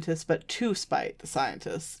scientists, but to spite the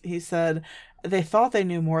scientists. He said, they thought they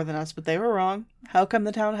knew more than us, but they were wrong. How come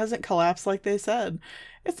the town hasn't collapsed like they said?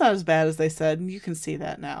 It's not as bad as they said, and you can see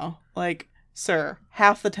that now. Like, sir,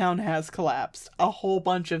 half the town has collapsed. A whole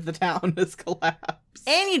bunch of the town has collapsed.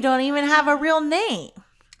 And you don't even have a real name.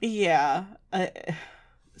 Yeah.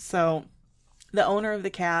 So, the owner of the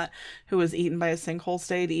cat, who was eaten by a sinkhole,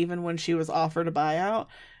 stayed even when she was offered a buyout.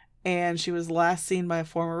 And she was last seen by a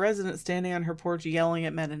former resident standing on her porch yelling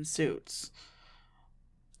at men in suits.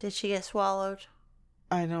 Did she get swallowed?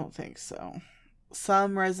 I don't think so.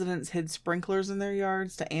 Some residents hid sprinklers in their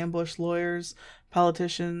yards to ambush lawyers,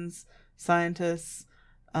 politicians, scientists.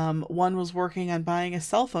 One was working on buying a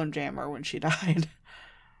cell phone jammer when she died.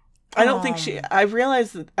 I don't think I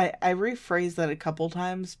realized that I rephrased that a couple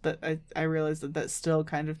times, but I realized that still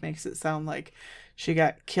kind of makes it sound like she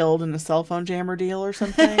got killed in a cell phone jammer deal or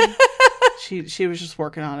something. She was just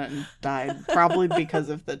working on it and died, probably because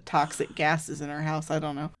of the toxic gases in her house. I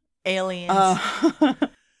don't know. Aliens.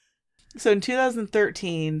 So in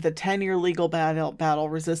 2013, the 10-year legal battle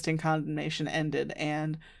resisting condemnation ended,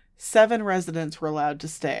 and 7 residents were allowed to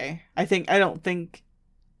stay. I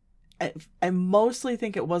mostly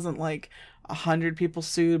think it wasn't like 100 people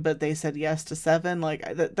sued, but they said yes to 7. Like,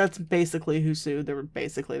 that's basically who sued. There were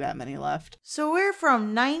basically that many left. So we're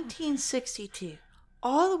from 1962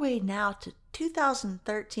 all the way now to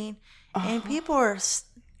 2013, and people are...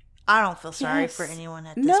 I don't feel sorry for anyone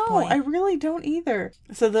at this point. No, I really don't either.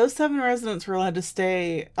 So those 7 residents were allowed to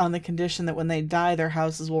stay on the condition that when they die, their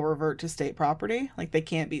houses will revert to state property. Like, they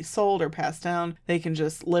can't be sold or passed down. They can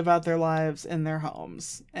just live out their lives in their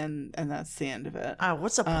homes, and that's the end of it.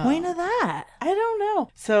 What's the point of that? I don't know.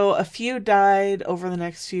 So a few died over the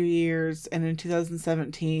next few years, and in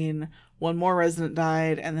 2017, one more resident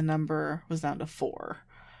died, and the number was down to 4,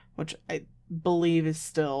 which I believe is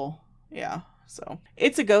still, yeah. So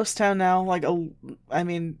it's a ghost town now.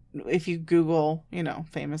 If you Google,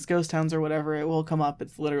 famous ghost towns or whatever, it will come up.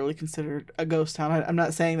 It's literally considered a ghost town. I'm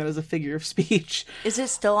not saying that as a figure of speech. Is it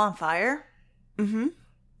still on fire? Mm-hmm.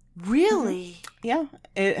 Really? Mm-hmm. Yeah.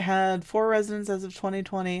 It had 4 residents as of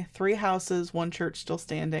 2020, 3 houses, 1 church still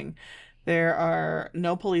standing. There are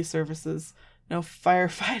no police services, no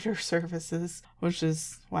firefighter services, which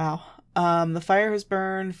is, wow. The fire has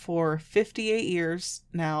burned for 58 years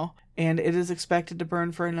now, and it is expected to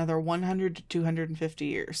burn for another 100 to 250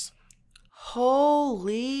 years.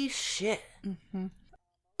 Holy shit. Mm-hmm.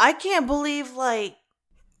 I can't believe,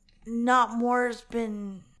 not more has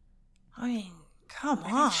been... come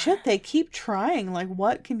on. Shit, they keep trying. Like,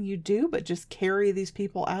 what can you do but just carry these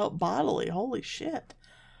people out bodily? Holy shit.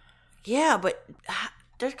 Yeah, but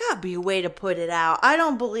there's got to be a way to put it out. I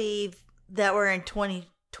don't believe that we're in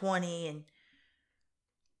 2020 and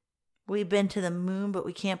we've been to the moon, but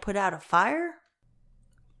we can't put out a fire?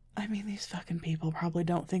 I mean, these fucking people probably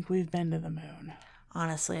don't think we've been to the moon.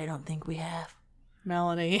 Honestly, I don't think we have.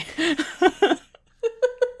 Melanie.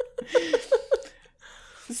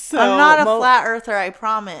 So, I'm not a flat earther, I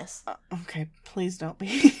promise. Okay, please don't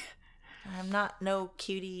be. I'm not no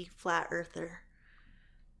cutie flat earther.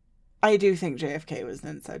 I do think JFK was an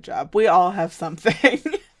inside job. We all have something.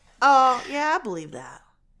 Oh, yeah, I believe that.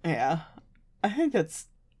 Yeah. I think that's,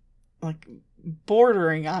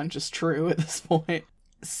 bordering on just true at this point.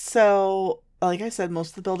 So, like I said, most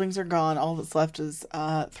of the buildings are gone. All that's left is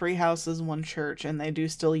 3 houses, 1 church, and they do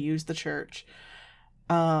still use the church.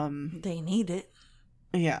 They need it.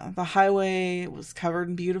 Yeah, the highway was covered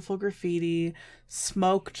in beautiful graffiti.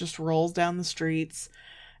 Smoke just rolls down the streets.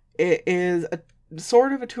 It is a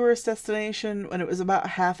sort of a tourist destination. When it was about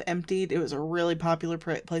half emptied, it was a really popular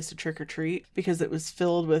place to trick or treat because it was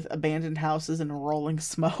filled with abandoned houses and rolling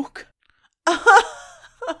smoke.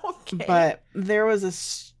 Okay. But there was a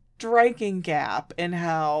striking gap in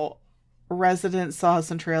how residents saw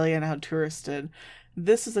Centralia and how tourists did.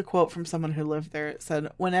 This is a quote from someone who lived there. It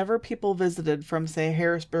said, whenever people visited from, say,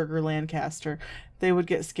 Harrisburg or Lancaster, they would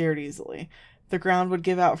get scared easily. The ground would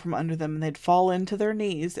give out from under them and they'd fall into their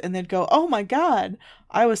knees and they'd go, oh my God.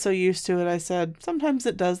 I was so used to it, I said, sometimes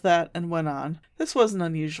it does that, and went on. This wasn't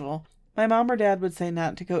unusual. My mom or dad would say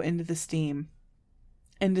not to go into the steam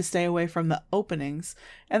and to stay away from the openings,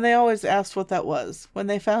 and they always asked what that was. When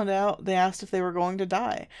they found out, they asked if they were going to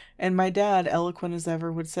die, and my dad, eloquent as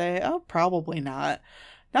ever, would say, oh, probably not.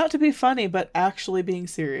 Not to be funny, but actually being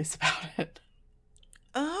serious about it.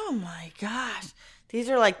 Oh my gosh. These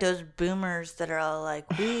are like those boomers that are all like,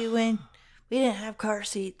 we didn't have car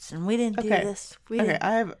seats, and we didn't do this.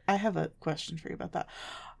 I have a question for you about that.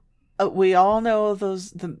 We all know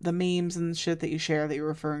those the memes and shit that you share that you're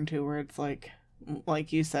referring to, where it's like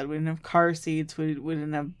you said, we didn't have car seats, we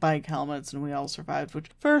didn't have bike helmets, and we all survived, which,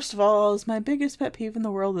 first of all, is my biggest pet peeve in the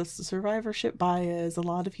world. Is the survivorship bias. A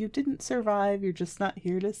lot of you didn't survive. You're just not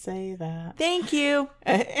here to say that. Thank you.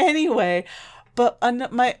 Anyway, but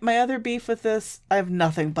my other beef with this, I have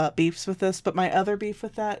nothing but beefs with this, but my other beef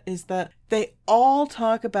with that is that they all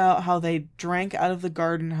talk about how they drank out of the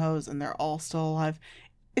garden hose and they're all still alive.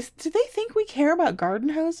 Do they think we care about garden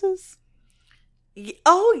hoses?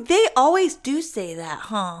 Oh, they always do say that,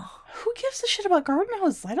 huh? Who gives a shit about garden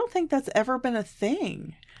hoses? I don't think that's ever been a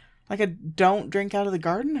thing. Like a don't drink out of the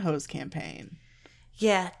garden hose campaign.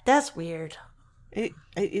 Yeah, that's weird.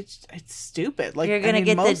 It's stupid. Like, you're gonna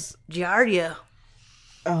get the Giardia.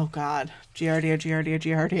 Oh God,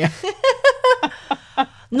 Giardia.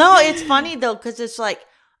 No, it's funny though, because it's like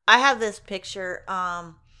I have this picture.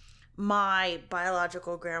 My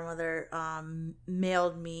biological grandmother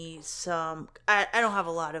mailed me some. I don't have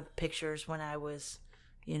a lot of pictures when I was,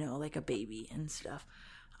 like a baby and stuff.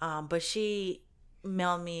 But she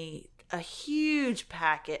mailed me a huge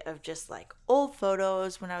packet of just like old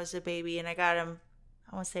photos when I was a baby, and I got them,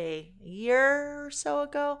 I want to say a year or so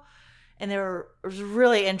ago, and it was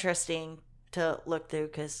really interesting to look through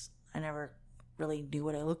because I never really knew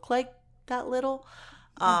what I looked like that little.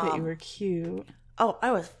 I bet you were cute. Oh,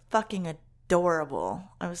 I was fucking adorable.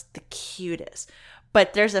 I was the cutest.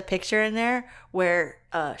 But there's a picture in there where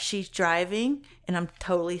she's driving and I'm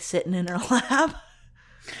totally sitting in her lap.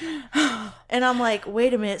 And I'm like,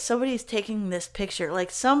 wait a minute, somebody's taking this picture.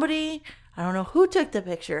 Like somebody, I don't know who took the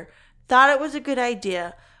picture, thought it was a good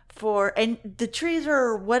idea and the trees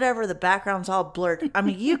or whatever, the background's all blurred. I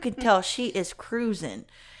mean, you can tell she is cruising.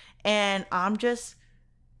 And I'm just,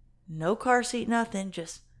 no car seat, nothing,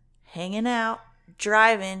 just hanging out,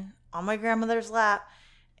 driving on my grandmother's lap.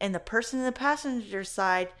 And the person in the passenger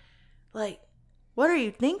side, like, what are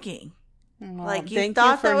you thinking? Like, you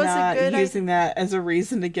thought that was a good idea? Using that as a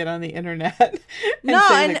reason to get on the internet. and no,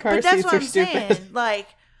 saying that car but that's seats what I'm stupid. saying. Like,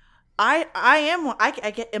 I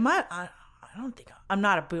don't think I'm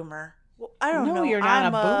not a boomer. Well, I don't know. No, you're not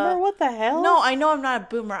a boomer? What the hell? No, I know I'm not a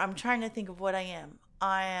boomer. I'm trying to think of what I am.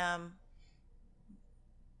 I am.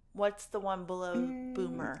 What's the one below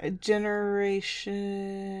boomer? Generation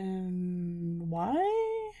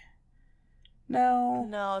Y? No.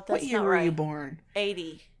 No, that's what year not were right. you born?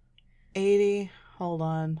 80. 80? Hold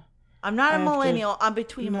on. I'm not a millennial. I'm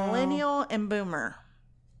between millennial and boomer.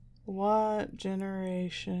 What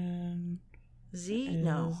generation? Z?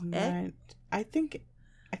 No. X? I think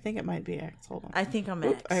it might be X. Hold on. I think I'm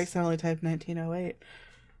X. I accidentally typed 1908.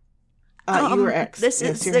 You were X. This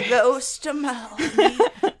is the ghost of Melanie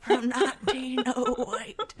from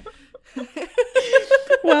 1908.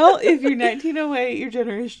 Well, if you're 1908, your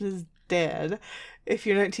generation is dead. If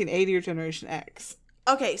you're 1980, your generation X.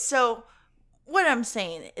 Okay, so what I'm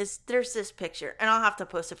saying is there's this picture, and I'll have to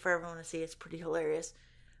post it for everyone to see. It's pretty hilarious.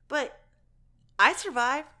 But I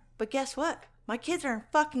survived, but guess what? My kids are in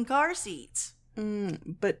fucking car seats.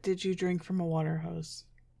 But did you drink from a water hose?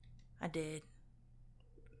 I did.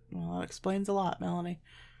 Well, that explains a lot, Melanie.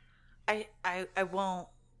 I won't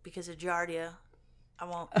because of Giardia. I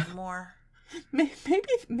won't anymore.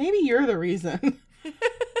 Maybe you're the reason.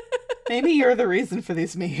 Maybe you're the reason for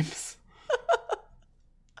these memes.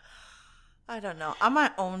 I don't know. I'm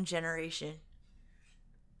my own generation.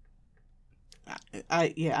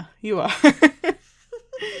 Yeah, you are.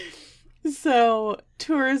 So,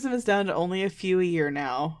 tourism is down to only a few a year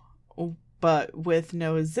now. But with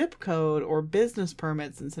no zip code or business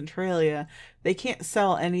permits in Centralia, they can't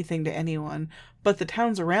sell anything to anyone, but the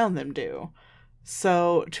towns around them do.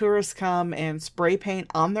 So tourists come and spray paint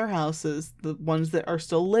on their houses, the ones that are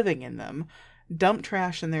still living in them, dump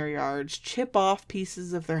trash in their yards, chip off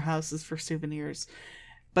pieces of their houses for souvenirs,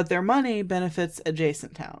 but their money benefits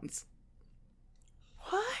adjacent towns.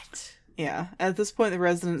 What? Yeah. At this point, the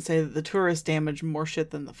residents say that the tourists damage more shit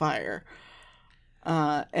than the fire.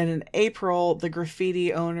 And in April, the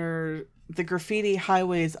graffiti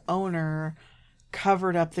highways owner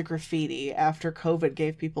covered up the graffiti after COVID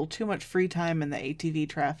gave people too much free time and the ATV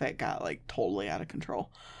traffic got like totally out of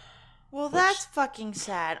control. Well, that's fucking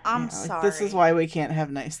sad. I'm sorry. This is why we can't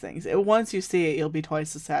have nice things. Once you see it, you'll be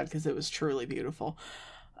twice as sad because it was truly beautiful.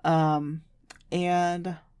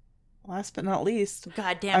 And last but not least,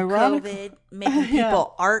 goddamn COVID making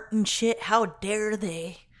people art and shit. How dare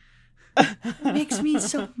they? It makes me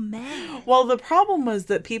so mad. Well, the problem was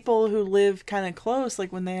that people who live kind of close,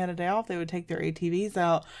 like when they had a day off, they would take their ATVs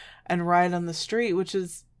out and ride on the street, which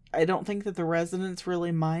is, I don't think that the residents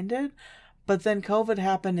really minded. But then COVID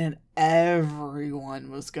happened and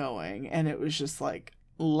everyone was going, and it was just like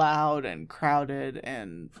loud and crowded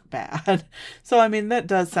and bad. So, I mean, that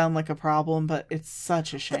does sound like a problem, but it's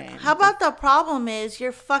such a shame. How about the problem is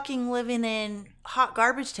you're fucking living in hot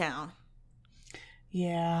garbage town?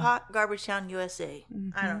 Yeah. Hot garbage town, USA.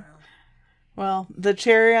 Mm-hmm. I don't know. Well, the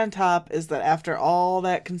cherry on top is that after all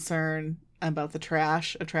that concern about the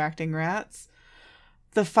trash attracting rats,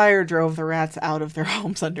 the fire drove the rats out of their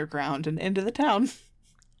homes underground and into the town.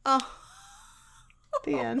 Oh.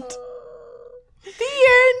 The end. The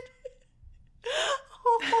end.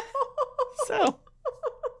 So.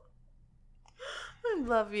 I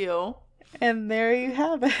love you. And there you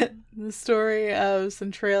have it. The story of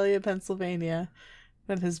Centralia, Pennsylvania,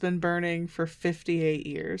 that has been burning for 58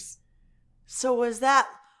 years. So was that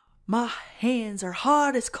 "My hands are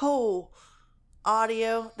hot as coal"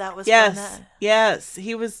 audio? That was Yes.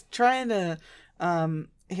 He was trying to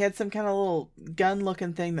he had some kind of little gun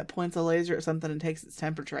looking thing that points a laser at something and takes its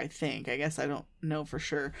temperature, I think. I guess I don't know for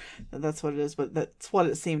sure that that's what it is, but that's what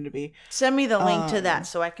it seemed to be. Send me the link to that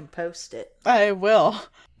so I can post it. I will.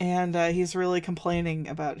 And he's really complaining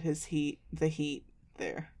about the heat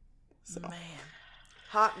there. So. Man.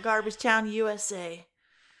 Hot garbage town, USA.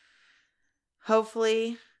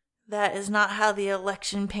 Hopefully that is not how the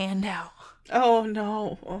election panned out. Oh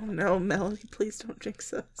no, Melanie, please don't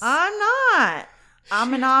jinx us. I'm not.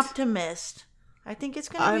 I'm an optimist. I think it's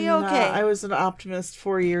going to be okay. I was an optimist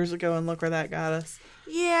 4 years ago, and look where that got us.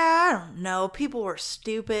 Yeah, I don't know. People were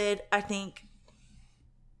stupid. I think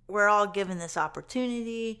we're all given this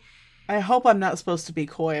opportunity. I hope I'm not supposed to be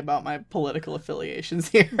coy about my political affiliations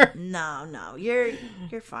here. No. You're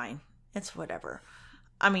fine. It's whatever.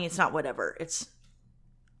 I mean, it's not whatever. It's...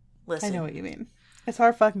 Listen. I know what you mean. It's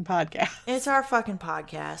our fucking podcast. It's our fucking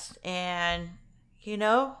podcast. And,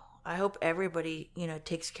 I hope everybody,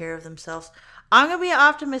 takes care of themselves. I'm going to be an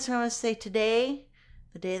optimist and I'm going to say today,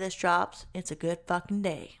 the day this drops, it's a good fucking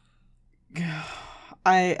day.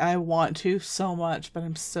 I want to so much, but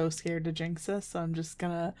I'm so scared to jinx us. So I'm just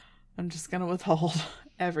gonna withhold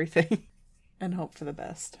everything and hope for the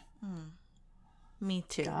best. Me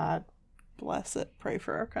too. God bless it. Pray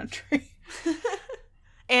for our country.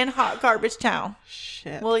 And hot garbage town.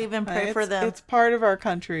 Shit. We'll even pray for them. It's part of our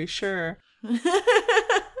country, sure.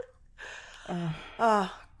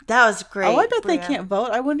 Oh, that was great. Oh, I bet they can't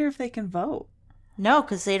vote. I wonder if they can vote. No,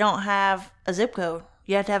 because they don't have a zip code.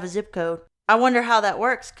 You have to have a zip code. I wonder how that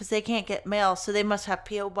works, because they can't get mail, so they must have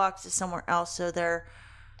P.O. boxes somewhere else, so they're...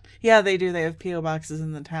 Yeah, they do. They have P.O. boxes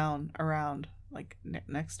in the town around, like,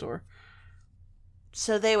 next door.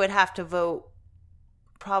 So they would have to vote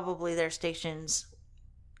probably their stations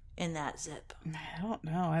in that zip. I don't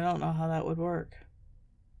know. I don't know how that would work.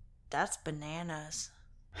 That's bananas.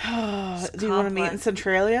 Do you want to meet in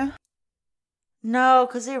Centralia? No,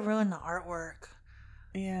 because they ruined the artwork.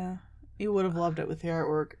 Yeah. You would have loved it with the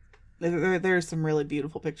artwork. There's some really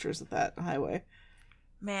beautiful pictures of that highway.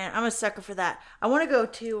 Man, I'm a sucker for that. I want to go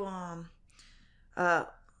to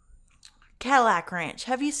Cadillac Ranch.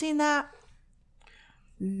 Have you seen that?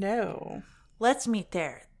 No. Let's meet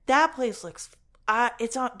there. That place looks...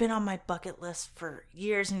 it's been on my bucket list for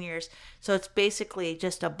years and years. So it's basically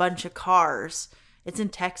just a bunch of cars. It's in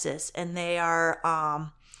Texas, and they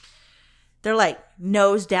are they're like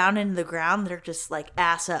nose down into the ground. They're just like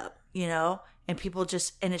ass up, and people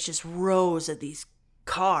and it's just rows of these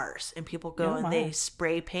cars, and people go and they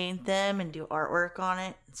spray paint them and do artwork on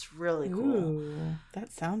it. It's really cool. Ooh,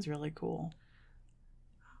 that sounds really cool.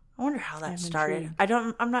 I wonder how that started.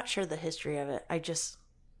 I'm not sure the history of it. It's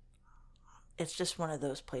just one of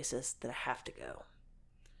those places that I have to go.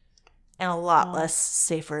 And a lot less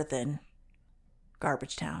safer than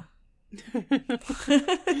Garbage Town.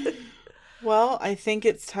 Well, I think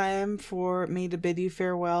it's time for me to bid you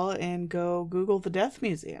farewell and go Google the Death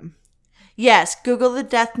Museum. Yes, Google the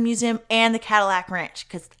Death Museum and the Cadillac Ranch,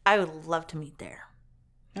 because I would love to meet there.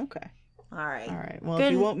 Okay. All right. Well,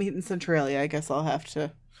 if you won't meet in Centralia, I guess I'll have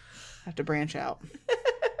to branch out.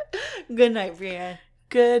 Good night, Brienne.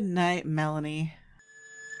 Good night, Melanie.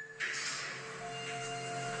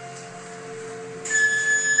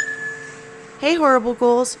 Hey, Horrible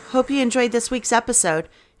Ghouls. Hope you enjoyed this week's episode.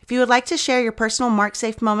 If you would like to share your personal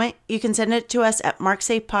MarkSafe moment, you can send it to us at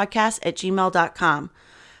marksafepodcast@gmail.com.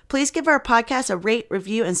 Please give our podcast a rate,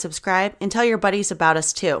 review, and subscribe, and tell your buddies about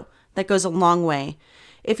us too. That goes a long way.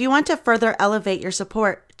 If you want to further elevate your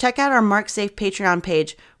support, check out our MarkSafe Patreon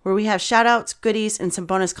page, where we have shoutouts, goodies, and some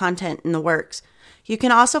bonus content in the works. You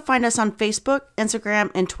can also find us on Facebook,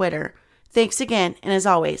 Instagram, and Twitter. Thanks again, and as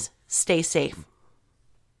always, stay safe.